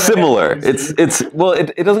 Similar. Well,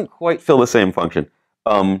 it doesn't quite fill the same function.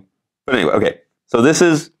 But anyway, okay. So this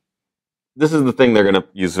is the thing they're going to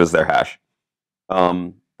use as their hash.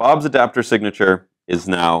 Bob's adapter signature is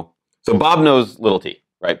now, so Bob knows little t,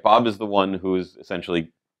 right? Bob is the one who is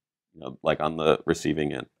essentially, like on the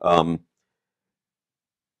receiving end.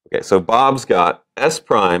 Okay, so Bob's got S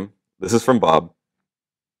prime, this is from Bob,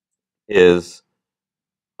 is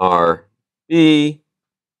RB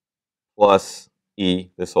plus E,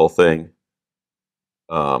 this whole thing,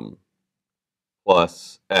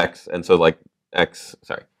 plus X. And so like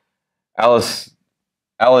Alice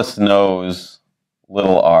knows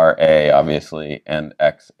little RA, obviously, and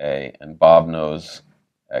XA, and Bob knows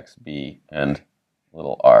XB and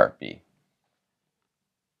little RB.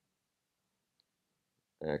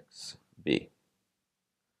 XB.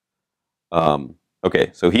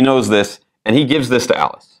 Okay, so he knows this, and he gives this to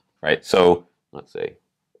Alice, right? So let's say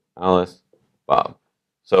Alice, Bob.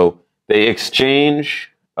 So they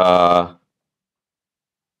exchange their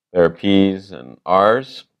P's and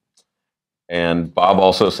R's, and Bob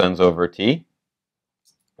also sends over T.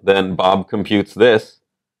 Then Bob computes this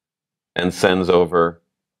and sends over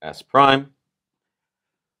S prime.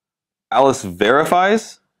 Alice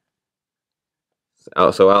verifies.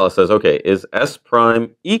 So Alice says, okay, is S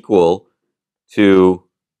prime equal to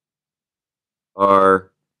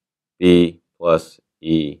R, B plus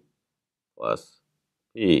E plus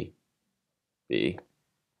P, B?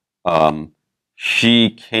 She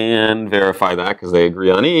can verify that because they agree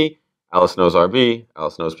on E. Alice knows RB,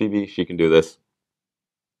 Alice knows PB, she can do this.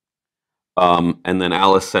 And then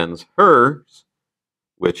Alice sends hers,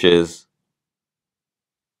 which is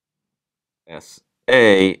SA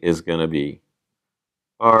is going to be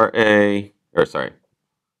RA, or sorry,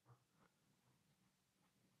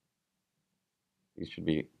 these should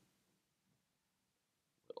be,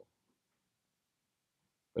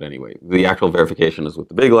 but anyway, the actual verification is with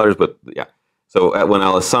the big letters, but yeah. So when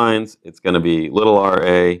Alice signs, it's going to be little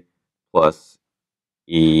RA plus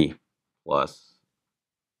E plus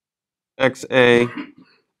XA.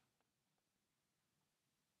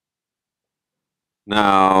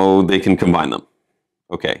 Now they can combine them.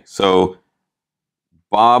 Okay, so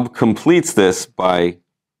Bob completes this by,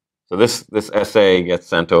 so this SA gets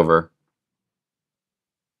sent over.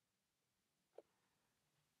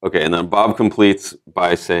 Okay, and then Bob completes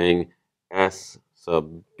by saying S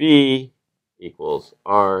sub B equals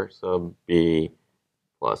R sub B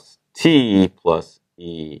plus T plus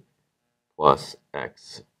E plus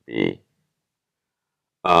XB.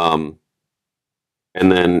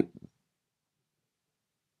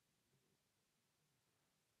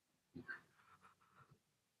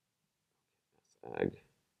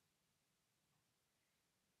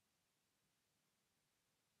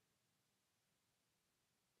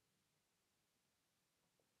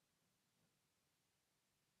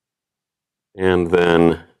 And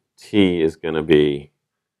then T is going to be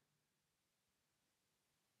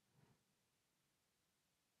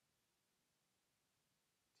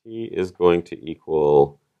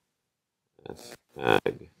equal S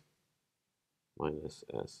ag minus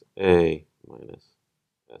SA minus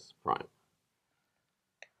S prime.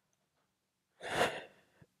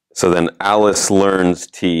 So then Alice learns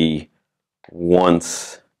T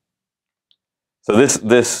once. So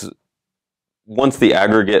this once the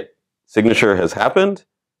aggregate signature has happened,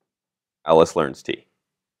 Alice learns T.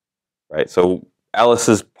 Right? So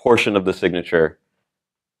Alice's portion of the signature,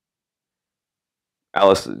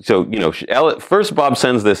 first Bob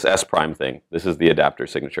sends this S prime thing. This is the adapter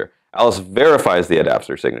signature. Alice verifies the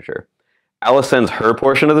adapter signature. Alice sends her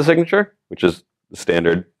portion of the signature, which is the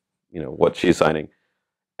standard, what she's signing.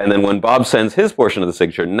 And then when Bob sends his portion of the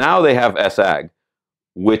signature, now they have SAG,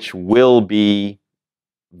 which will be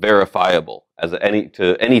verifiable as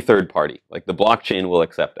to any third party. Like the blockchain will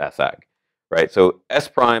accept SAG, right? So S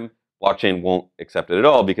prime, blockchain won't accept it at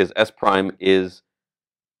all because S prime is,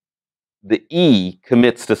 the E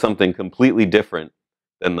commits to something completely different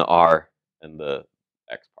than the R and the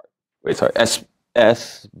X part. Wait, sorry,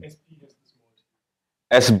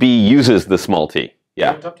 SB uses the small t.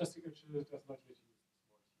 Yeah.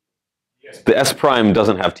 The S prime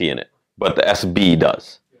doesn't have T in it, but the SB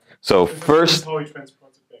does. So first,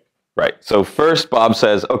 right. So first, Bob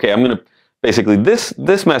says, "Okay, I'm going to basically this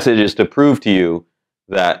message is to prove to you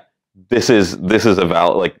that this is a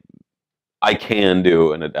valid, like I can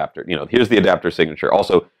do an adapter. Here's the adapter signature.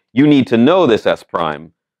 Also, you need to know this S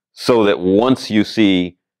prime so that once you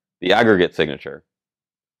see the aggregate signature,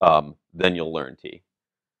 then you'll learn T."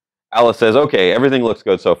 Alice says, "Okay, everything looks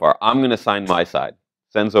good so far. I'm going to sign my side."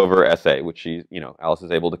 Sends over SA, which Alice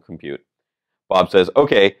is able to compute. Bob says,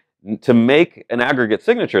 "Okay, to make an aggregate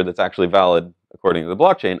signature that's actually valid according to the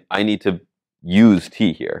blockchain, I need to use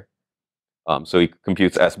T here." So he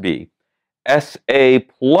computes SB. SA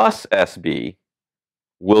plus SB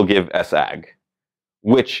will give SAG,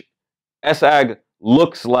 which SAG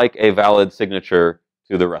looks like a valid signature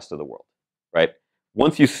to the rest of the world, right?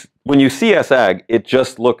 When you see SAG, it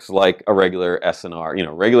just looks like a regular SNR,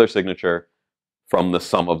 regular signature from the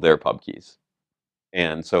sum of their pub keys.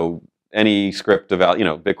 And so any script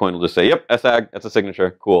Bitcoin will just say, "Yep, SAG, that's a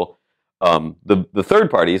signature, cool." The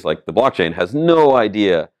third parties, like the blockchain, has no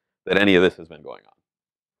idea that any of this has been going on.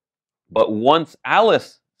 But once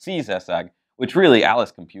Alice sees SAG, which really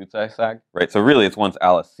Alice computes SAG, right? So really it's once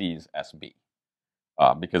Alice sees SB.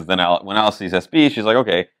 Because then when Alice sees SB, she's like,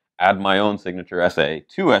 okay, add my own signature SA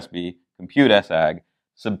to SB, compute SAG,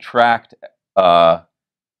 subtract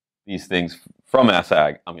these things from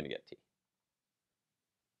SAG, I'm going to get T.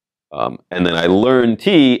 And then I learn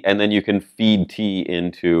T, and then you can feed T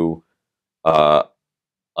into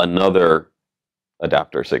another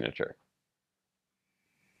adapter signature.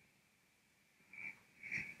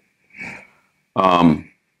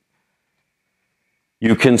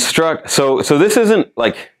 You construct, so this isn't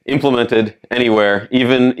like implemented anywhere,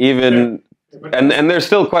 even and there's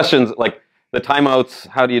still questions like the timeouts,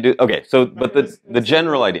 how do you do, okay, so but the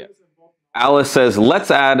general idea. Alice says, let's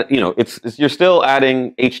add, you know, you're still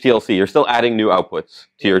adding HTLC, you're still adding new outputs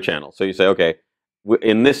to your channel. So you say, okay,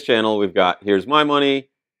 in this channel we've got, here's my money,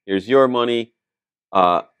 here's your money,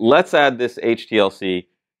 let's add this HTLC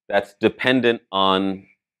that's dependent on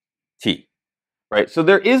T, right? So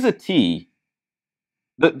there is a T.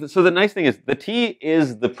 So the nice thing is the T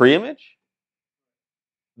is the preimage.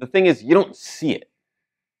 The thing is you don't see it,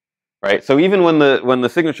 right? So even when the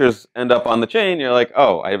signatures end up on the chain, you're like,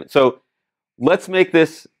 oh, I haven't. So let's make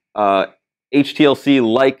this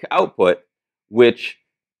HTLC-like output, which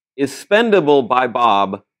is spendable by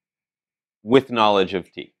Bob with knowledge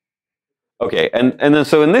of T. Okay, and then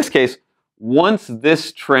so in this case, once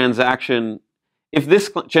this transaction, if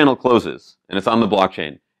this channel closes and it's on the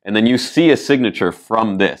blockchain, and then you see a signature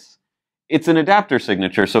from this, it's an adapter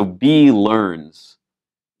signature, so B learns.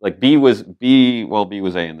 Like B was A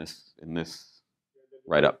in this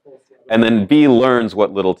write-up. And then B learns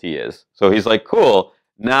what little t is. So he's like, cool,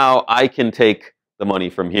 now I can take the money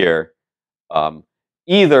from here,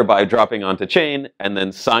 either by dropping onto chain and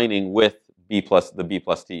then signing with B plus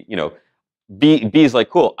t. You know, B's like,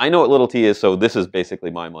 cool, I know what little t is, so this is basically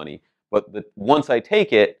my money. But once I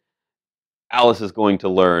take it, Alice is going to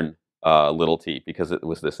learn little t because it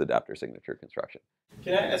was this adapter signature construction.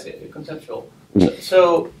 Can I ask a conceptual?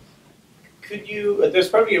 So could you, there's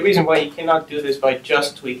probably a reason why you cannot do this by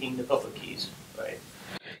just tweaking the public keys, right?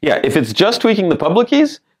 Yeah, if it's just tweaking the public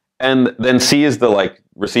keys, and then C is the like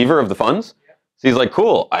receiver of the funds, yeah. C's like,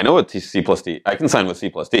 cool, I know what C plus T, I can sign with C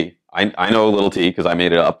plus T. I know little t because I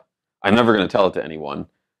made it up. I'm never going to tell it to anyone.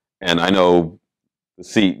 And I know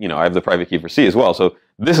C, you know, I have the private key for C as well. So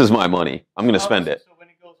this is my money. I'm going to spend it. So when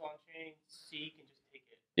it goes on chain, C can just take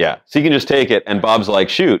it. Yeah, C can just take it, and Bob's like,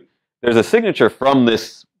 shoot, there's a signature from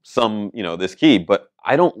this this key, but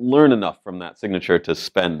I don't learn enough from that signature to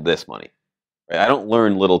spend this money. Right? I don't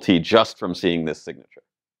learn little t just from seeing this signature.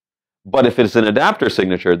 But if it's an adapter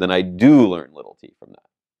signature, then I do learn little t from that,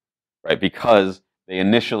 right? Because they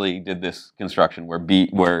initially did this construction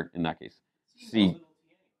where in that case, C.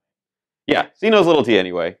 Yeah, C knows little t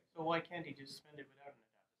anyway. So why can't he just spend it without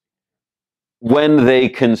When an adapter? they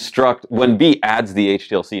construct, when B adds the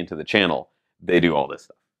HTLC into the channel, they do all this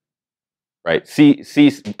stuff, right?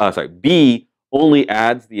 B only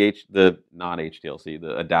adds the not HTLC,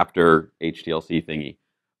 the adapter HTLC thingy,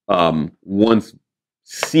 once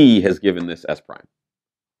C has given this S prime.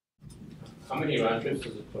 How many round trips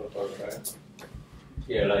does it per contract?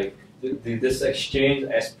 Yeah, like this exchange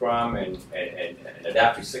S prime and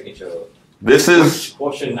adapter signature. This is which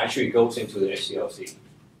portion actually goes into the HTLC.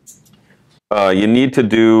 You need to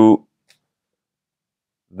do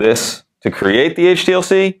this to create the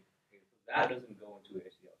HTLC. That doesn't go into HTLC.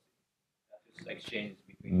 That's just exchange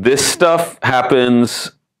between. This stuff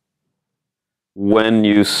happens when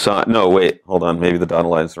you sign. No, wait, hold on. Maybe the dotted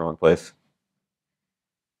line is the wrong place.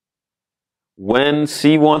 When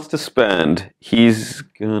C wants to spend, he's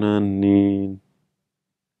gonna need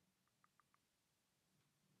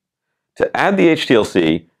to add the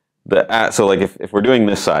HTLC. So like if we're doing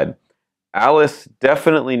this side, Alice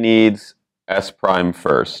definitely needs S prime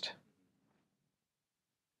first.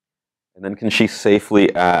 And then can she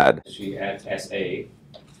safely add? She adds SA.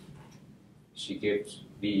 She gives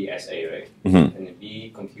B SA, right? Mm-hmm. And then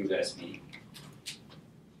B compute SB.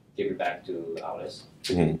 Give it back to Alice.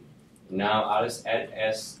 Mm-hmm. Now Alice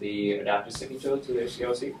adds the adapter signature to the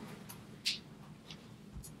HTLC.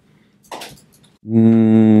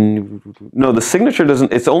 No, the signature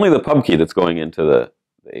doesn't. It's only the pub key that's going into the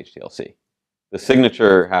HTLC. The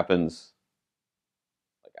signature happens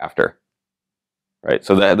like after, right?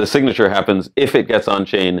 So the signature happens if it gets on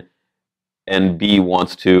chain, and B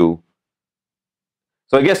wants to.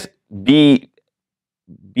 So I guess B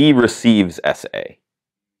receives SA.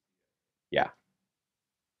 Yeah.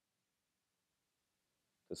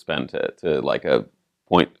 To spend to like a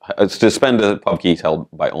point. To spend the pub keys held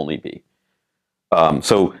by only B.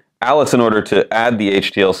 So Alice, in order to add the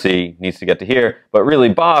HTLC, needs to get to here, but really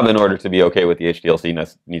Bob, in order to be okay with the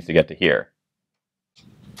HTLC, needs to get to here.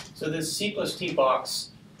 So this C plus T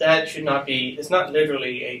box, that should not be, it's not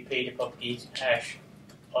literally a pay to pub key hash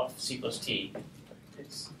of C plus T.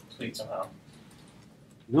 It's tweaked somehow.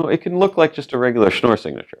 No, it can look like just a regular Schnorr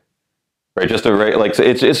signature, right? Just a like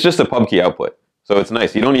it's just a pub key output, so it's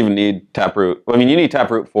nice. You don't even need taproot. I mean, you need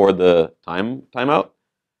taproot for the timeout.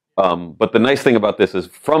 But the nice thing about this is,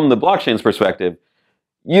 from the blockchain's perspective,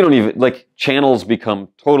 you don't even, like, channels become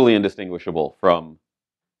totally indistinguishable from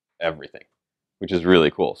everything, which is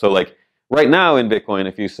really cool. So, like, right now in Bitcoin,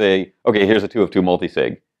 if you say, okay, here's a 2 of 2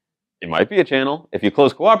 multisig, it might be a channel. If you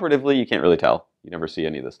close cooperatively, you can't really tell. You never see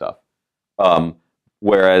any of this stuff.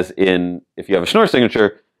 Whereas if you have a Schnorr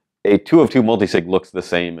signature, a 2 of 2 multisig looks the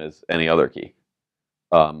same as any other key.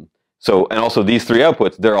 And also these 3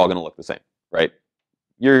 outputs, they're all going to look the same, right?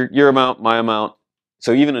 Your amount, my amount.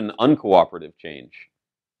 So even an uncooperative change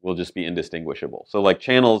will just be indistinguishable. So like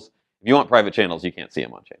channels, if you want private channels, you can't see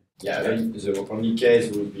them on chain. Yeah, then the only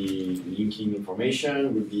case would be linking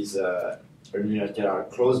information, would be the unilateral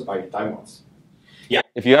close by timeouts. Yeah,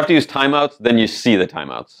 if you have to use timeouts, then you see the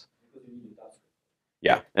timeouts.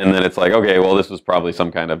 Yeah, and then it's like, okay, well, this was probably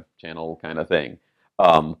some kind of channel kind of thing.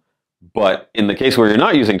 But in the case where you're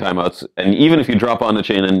not using timeouts, and even if you drop on the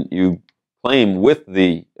chain and you claim with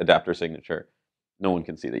the adapter signature, no one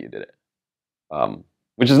can see that you did it,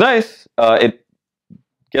 which is nice. It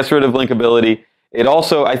gets rid of linkability. It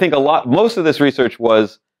also, I think most of this research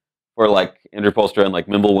was for like Andrew Polstra and like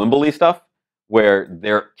Mimblewimble-y stuff, where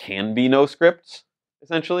there can be no scripts,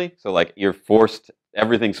 essentially. So like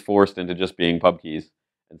everything's forced into just being pub keys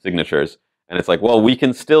and signatures. And it's like, well, we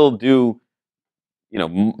can still do,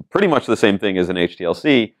 pretty much the same thing as an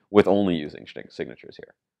HTLC with only using signatures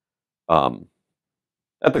here.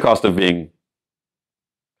 At the cost of being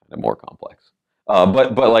kind of more complex.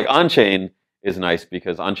 But like on-chain is nice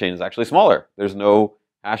because on-chain is actually smaller. There's no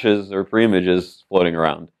hashes or pre-images floating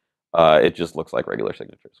around. It just looks like regular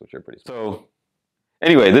signatures, which are pretty small. So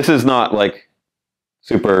anyway, this is not like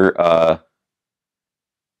super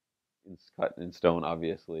cut in stone,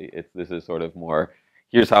 obviously. This is sort of more,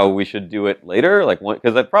 here's how we should do it later. Like,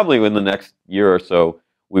 because probably in the next year or so,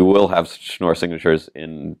 we will have Schnorr signatures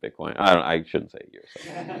in Bitcoin. I shouldn't say a year, so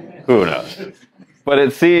who knows? But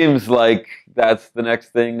it seems like that's the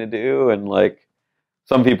next thing to do. And like,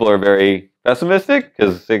 some people are very pessimistic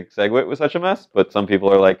because SegWit was such a mess. But some people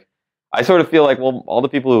are like, I sort of feel like, well, all the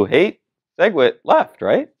people who hate SegWit left,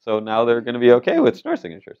 right? So now they're going to be okay with Schnorr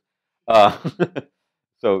signatures.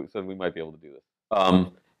 So we might be able to do this.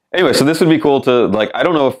 Anyway, so this would be cool to, like, I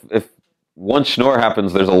don't know if once Schnorr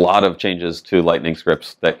happens, there's a lot of changes to Lightning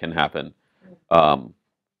scripts that can happen.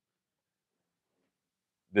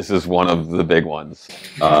 This is one of the big ones.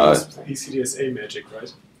 ECDSA magic,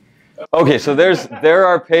 right? Okay, so there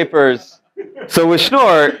are papers. So with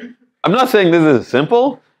Schnorr, I'm not saying this is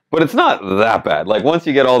simple, but it's not that bad. Like once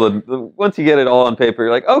you get it all on paper,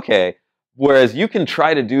 you're like, okay. Whereas you can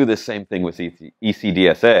try to do the same thing with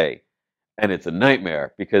ECDSA, and it's a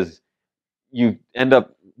nightmare because you end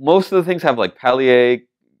up, most of the things have like Palier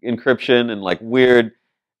encryption and like weird.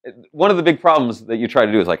 One of the big problems that you try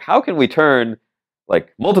to do is like, how can we turn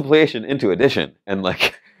like multiplication into addition? And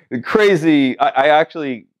like crazy, I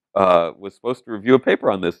actually was supposed to review a paper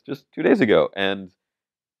on this just 2 days ago and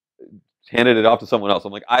handed it off to someone else.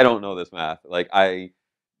 I'm like, I don't know this math. Like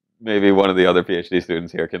maybe one of the other PhD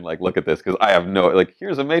students here can like look at this because I have no, like,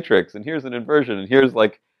 here's a matrix and here's an inversion and here's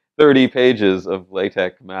like 30 pages of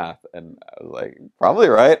LaTeX math. And I was like, probably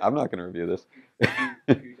right. I'm not going to review this.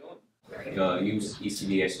 Use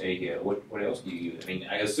ECDSA here. What else do you use? I mean,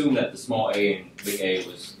 I assume that the small a and big A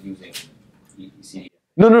was using ECDSA.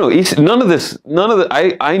 No.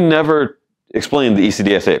 I never explained the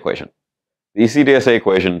ECDSA equation. The ECDSA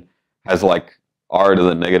equation has like r to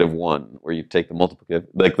the -1, where you take the multiplicative.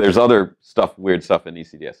 Like there's other stuff, weird stuff in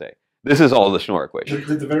ECDSA. This is all the Schnorr equation.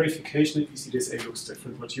 The verification in ECDSA looks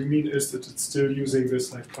different. What you mean is that it's still using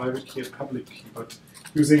this like private key and public key, but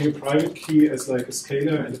using a private key as like a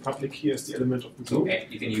scalar and a public key as the element of the group. Okay,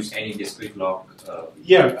 you can use any discrete log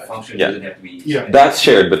function. Yeah. It doesn't have to be. Yeah. That's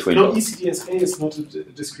shared between No, both. ECDSA is not a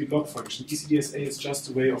discrete log function. ECDSA is just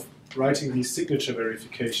a way of writing these signature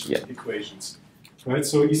verification equations. Right,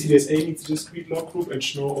 so ECDSA needs a discrete log group, and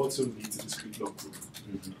Schnorr also needs a discrete log group.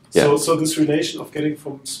 Mm-hmm. So this relation of getting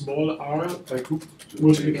from small r by group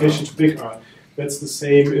multiplication to big R, that's the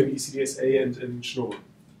same in ECDSA and in Schnorr.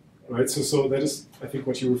 Right, so that is, I think,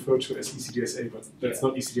 what you refer to as ECDSA, but that's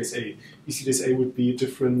not ECDSA. ECDSA would be a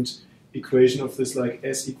different equation of this, like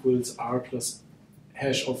S equals R plus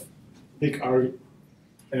hash of big R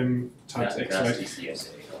times x, That's right?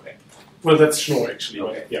 ECSA, okay. Well, that's Schnorr actually,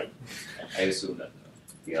 Okay. but yeah. I assume that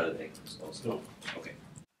the other thing was also. No. Okay.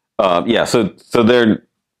 Yeah, so they're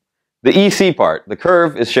the EC part. The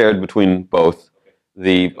curve is shared between both.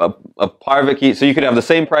 A private key. So you could have the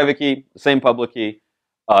same private key, the same public key.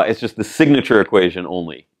 It's just the signature equation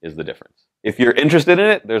only is the difference. If you're interested in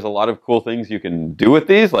it, there's a lot of cool things you can do with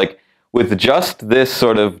these, like with just this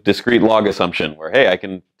sort of discrete log assumption, where hey, I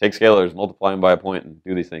can take scalars, multiply them by a point, and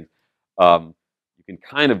do these things. You can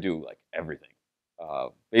kind of do like everything.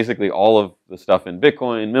 Basically, all of the stuff in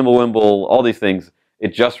Bitcoin, Mimblewimble, all these things,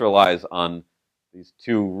 it just relies on these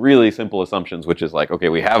two really simple assumptions, which is like, okay,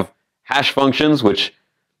 we have hash functions, which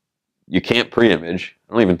you can't pre-image.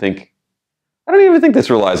 I don't even think this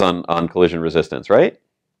relies on collision resistance, right?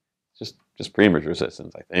 Just pre-image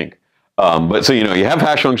resistance, I think. But so you have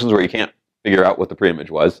hash functions where you can't figure out what the pre-image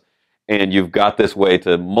was, and you've got this way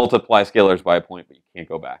to multiply scalars by a point, but you can't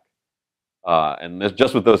go back. And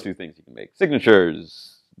just with those two things, you can make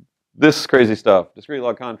signatures, this crazy stuff, discrete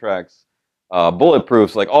log contracts,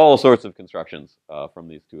 bulletproofs, like all sorts of constructions from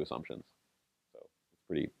these two assumptions. So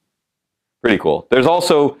it's pretty cool. There's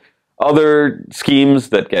also other schemes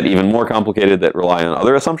that get even more complicated that rely on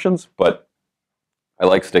other assumptions, but I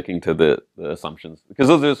like sticking to the assumptions because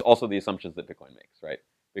those are also the assumptions that Bitcoin makes, right?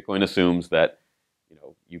 Bitcoin assumes that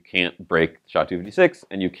you can't break SHA-256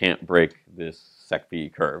 and you can't break this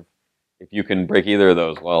SecP curve. If you can break either of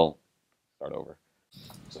those, well, start over.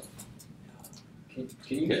 So. Can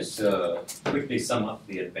you just quickly sum up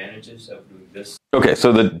the advantages of doing this? Okay,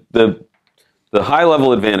 so the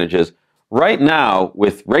high-level advantages, right now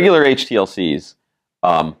with regular HTLCs,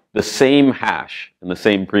 the same hash and the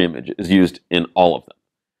same preimage is used in all of them.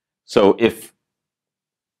 So if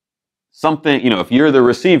something, if you're the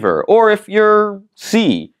receiver, or if you're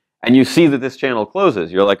C and you see that this channel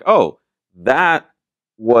closes, you're like, oh, that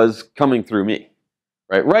was coming through me,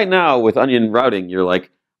 right? Right now with onion routing, you're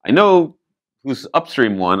like, I know who's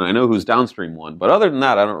upstream one, I know who's downstream one, but other than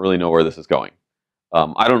that, I don't really know where this is going.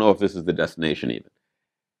 I don't know if this is the destination even.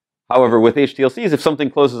 However, with HTLCs, if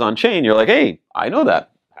something closes on chain, you're like, hey, I know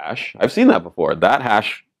that hash. I've seen that before. That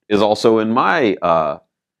hash is also in my,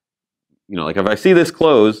 like if I see this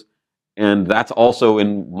close, and that's also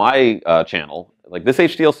in my channel, like this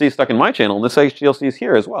HTLC is stuck in my channel, and this HTLC is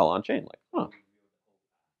here as well on chain. Like, huh.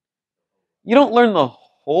 You don't learn the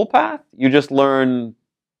whole path. You just learn,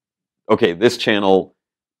 okay, this channel,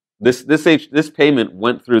 this payment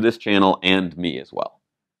went through this channel and me as well.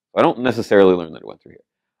 So I don't necessarily learn that it went through here.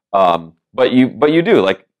 But you do,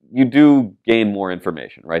 like, you do gain more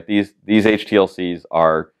information, right? These HTLCs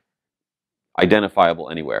are identifiable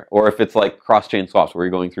anywhere. Or if it's like cross-chain swaps where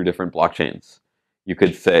you're going through different blockchains, you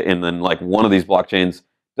could say, and then like one of these blockchains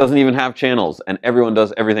doesn't even have channels and everyone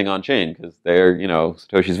does everything on chain because they're,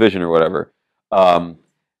 Satoshi's vision or whatever,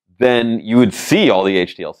 then you would see all the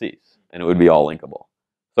HTLCs and it would be all linkable.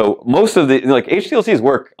 So most of the, HTLCs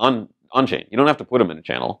work on chain. You don't have to put them in a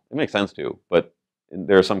channel. It makes sense to, but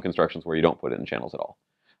there are some constructions where you don't put it in channels at all.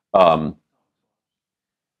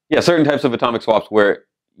 Yeah, certain types of atomic swaps where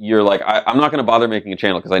you're like, I'm not going to bother making a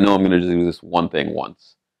channel because I know I'm going to do this one thing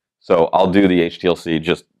once. So I'll do the HTLC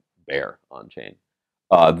just bare on chain.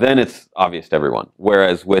 Then it's obvious to everyone.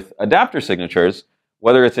 Whereas with adapter signatures,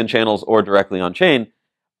 whether it's in channels or directly on chain,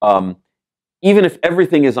 even if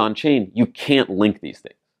everything is on chain, you can't link these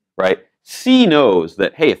things, right? C knows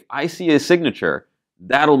that, hey, if I see a signature,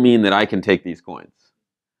 that'll mean that I can take these coins.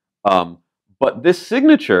 But this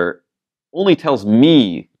signature only tells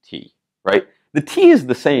me T, right? The T is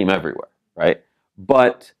the same everywhere, right?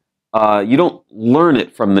 But you don't learn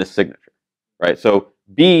it from this signature, right? So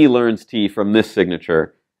B learns T from this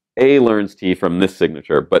signature, A learns T from this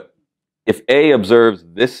signature, but if A observes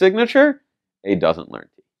this signature, A doesn't learn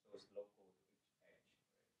T.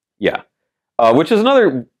 Yeah, which is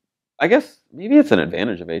another, I guess, maybe it's an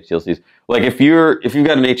advantage of HTLCs. Like if you've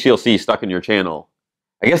got an HTLC stuck in your channel,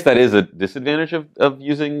 I guess that is a disadvantage of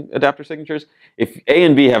using adapter signatures. If A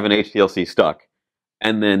and B have an HTLC stuck,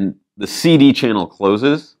 and then the CD channel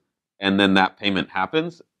closes, and then that payment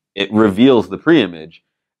happens, it reveals the pre-image,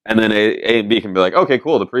 and then A and B can be like, okay,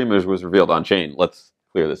 cool, the pre-image was revealed on chain. Let's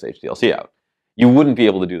clear this HTLC out. You wouldn't be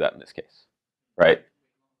able to do that in this case, right?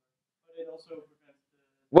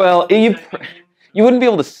 Well, you wouldn't be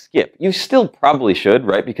able to skip. You still probably should,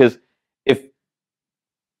 right? Because if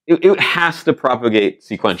it has to propagate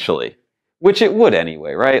sequentially, which it would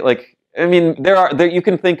anyway, right? Like, I mean, you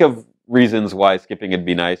can think of reasons why skipping would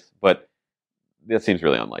be nice, but that seems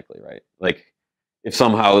really unlikely, right? Like, if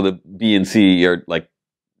somehow the B and C are like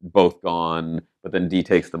both gone, but then D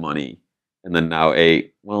takes the money, and then now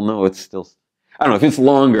A, well, no, it's still. I don't know, if it's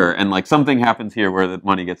longer and like something happens here where the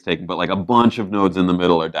money gets taken, but like a bunch of nodes in the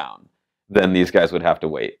middle are down, then these guys would have to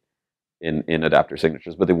wait in adapter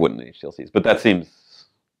signatures, but they wouldn't in HTLCs. But that seems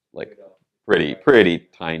like pretty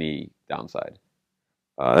tiny downside.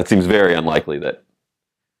 That seems very unlikely that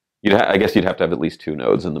I guess you'd have to have at least 2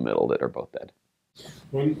 nodes in the middle that are both dead.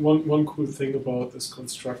 One cool thing about this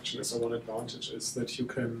construction as a one advantage is that you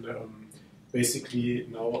can basically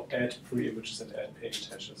now add pre-images and add payment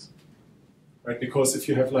hashes. Right? Because if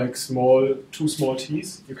you have like 2 small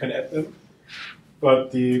t's, you can add them.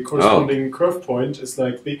 But the corresponding curve point is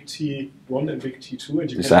like big T1 and big T2,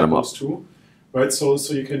 and you can add those 2. Right? So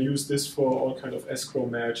you can use this for all kind of escrow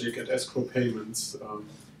magic and escrow payments,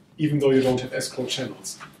 even though you don't have escrow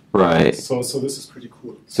channels. Right. So this is pretty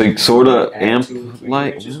cool. So you sort of amp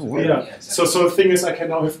like yeah. So the thing is, I can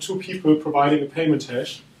now have 2 people providing a payment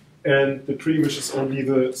hash, and the pre-image is only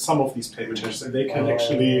the sum of these payment hashes, and they can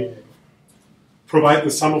actually provide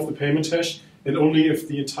the sum of the payment hash, and only if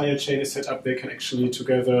the entire chain is set up, they can actually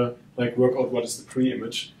together like work out what is the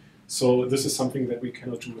pre-image. So this is something that we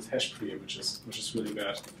cannot do with hash pre-images, which is really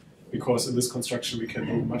bad, because in this construction we can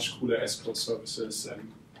do much cooler escrow services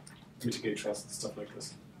and mitigate trust and stuff like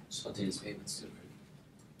this. Spontaneous payments too,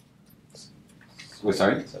 right? Wait,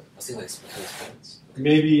 sorry? I was thinking like spontaneous payments.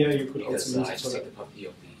 Maybe, yeah, you could Because also I use it just for take that. the puppy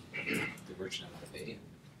of the merchant I'm going to pay.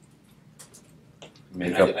 Make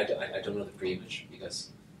And up. I don't know the pre-image because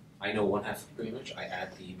I know one half of the pre-image. I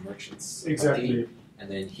add the merchant's Exactly. puppy, and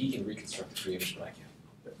then he can reconstruct the pre-image, but I can't.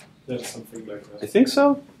 That is something like I that. think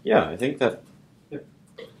so. Yeah, I think that. Yeah.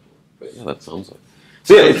 Yeah, that sounds like.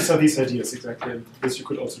 So yeah, These are these ideas exactly, and this you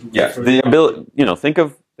could also do. yeah. with The ability, think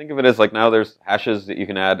of it as like now there's hashes that you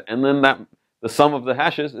can add, and then the sum of the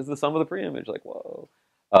hashes is the sum of the pre-image. Like whoa.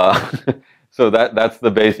 So that's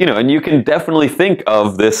the base, and you can definitely think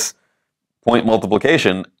of this point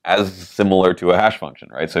multiplication as similar to a hash function,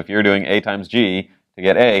 right? So if you're doing a times g to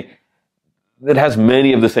get a, that has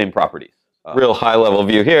many of the same properties. Real high level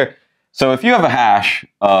view here. So if you have a hash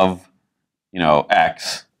of,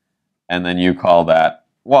 x, and then you call that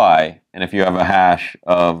y, and if you have a hash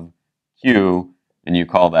of q and you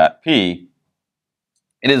call that p,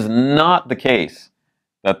 it is not the case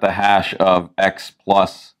that the hash of x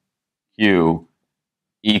plus q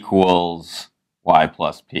equals y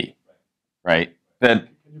plus p, right? Then,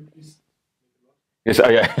 yes, oh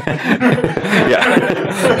yeah,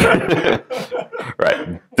 yeah,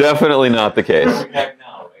 right. Definitely not the case.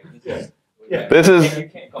 Yeah. This is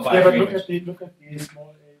Yeah, but look at the small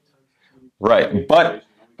a times 2. right, but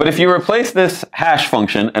if you replace this hash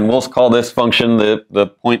function, and we'll call this function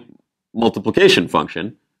the point multiplication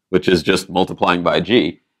function, which is just multiplying by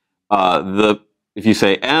g, if you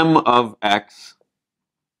say m of x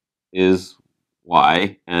is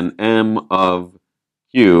y and m of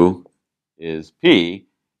q is p,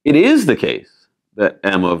 it is the case that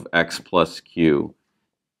m of x plus q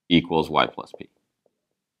equals y plus p.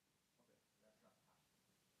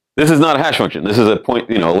 This is not a hash function. This is a point,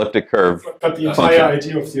 elliptic curve. But the entire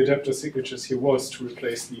idea of the adapter signatures here was to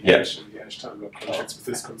replace the hash and the hash time lock contracts with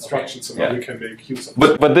this construction, so now we can make use of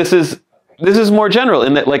it. But this is more general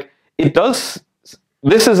in that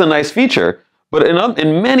this is a nice feature, but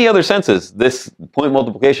in many other senses, this point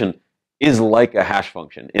multiplication is like a hash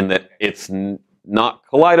function in that it's not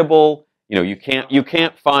collidable. You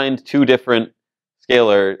can't find 2 different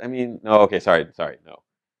scalar. I mean, no. Okay, sorry, no.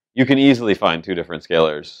 You can easily find 2 different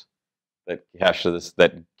scalars that hash to this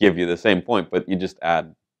that give you the same point, but you just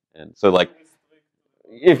add. And so, like,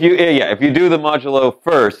 if you do the modulo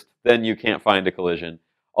first, then you can't find a collision.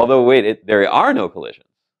 Although, wait, there are no collisions,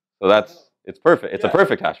 so it's perfect. It's a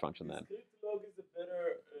perfect hash function then.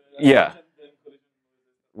 Yeah.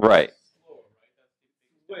 Right.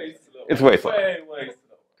 It's way slower. A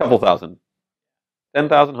couple thousand.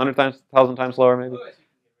 10,000, 100,000 times slower, maybe.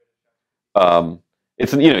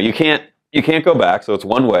 It's you can't go back, so it's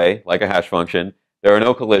one way, like a hash function. There are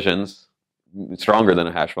no collisions, stronger than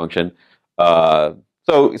a hash function. So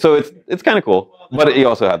it's kind of cool, but you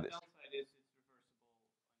also have this.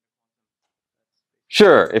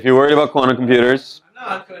 Sure, if you're worried about quantum computers,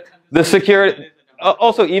 the security.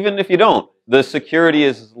 Also, even if you don't, the security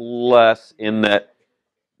is less in that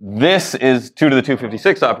this is 2 to the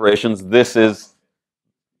 256 operations. This is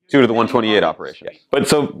 2 to the 128 operation. Yes. But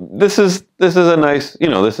so this is a nice,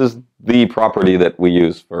 this is the property that we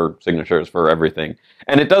use for signatures for everything.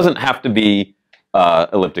 And it doesn't have to be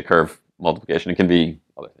elliptic curve multiplication. It can be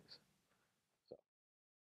other things.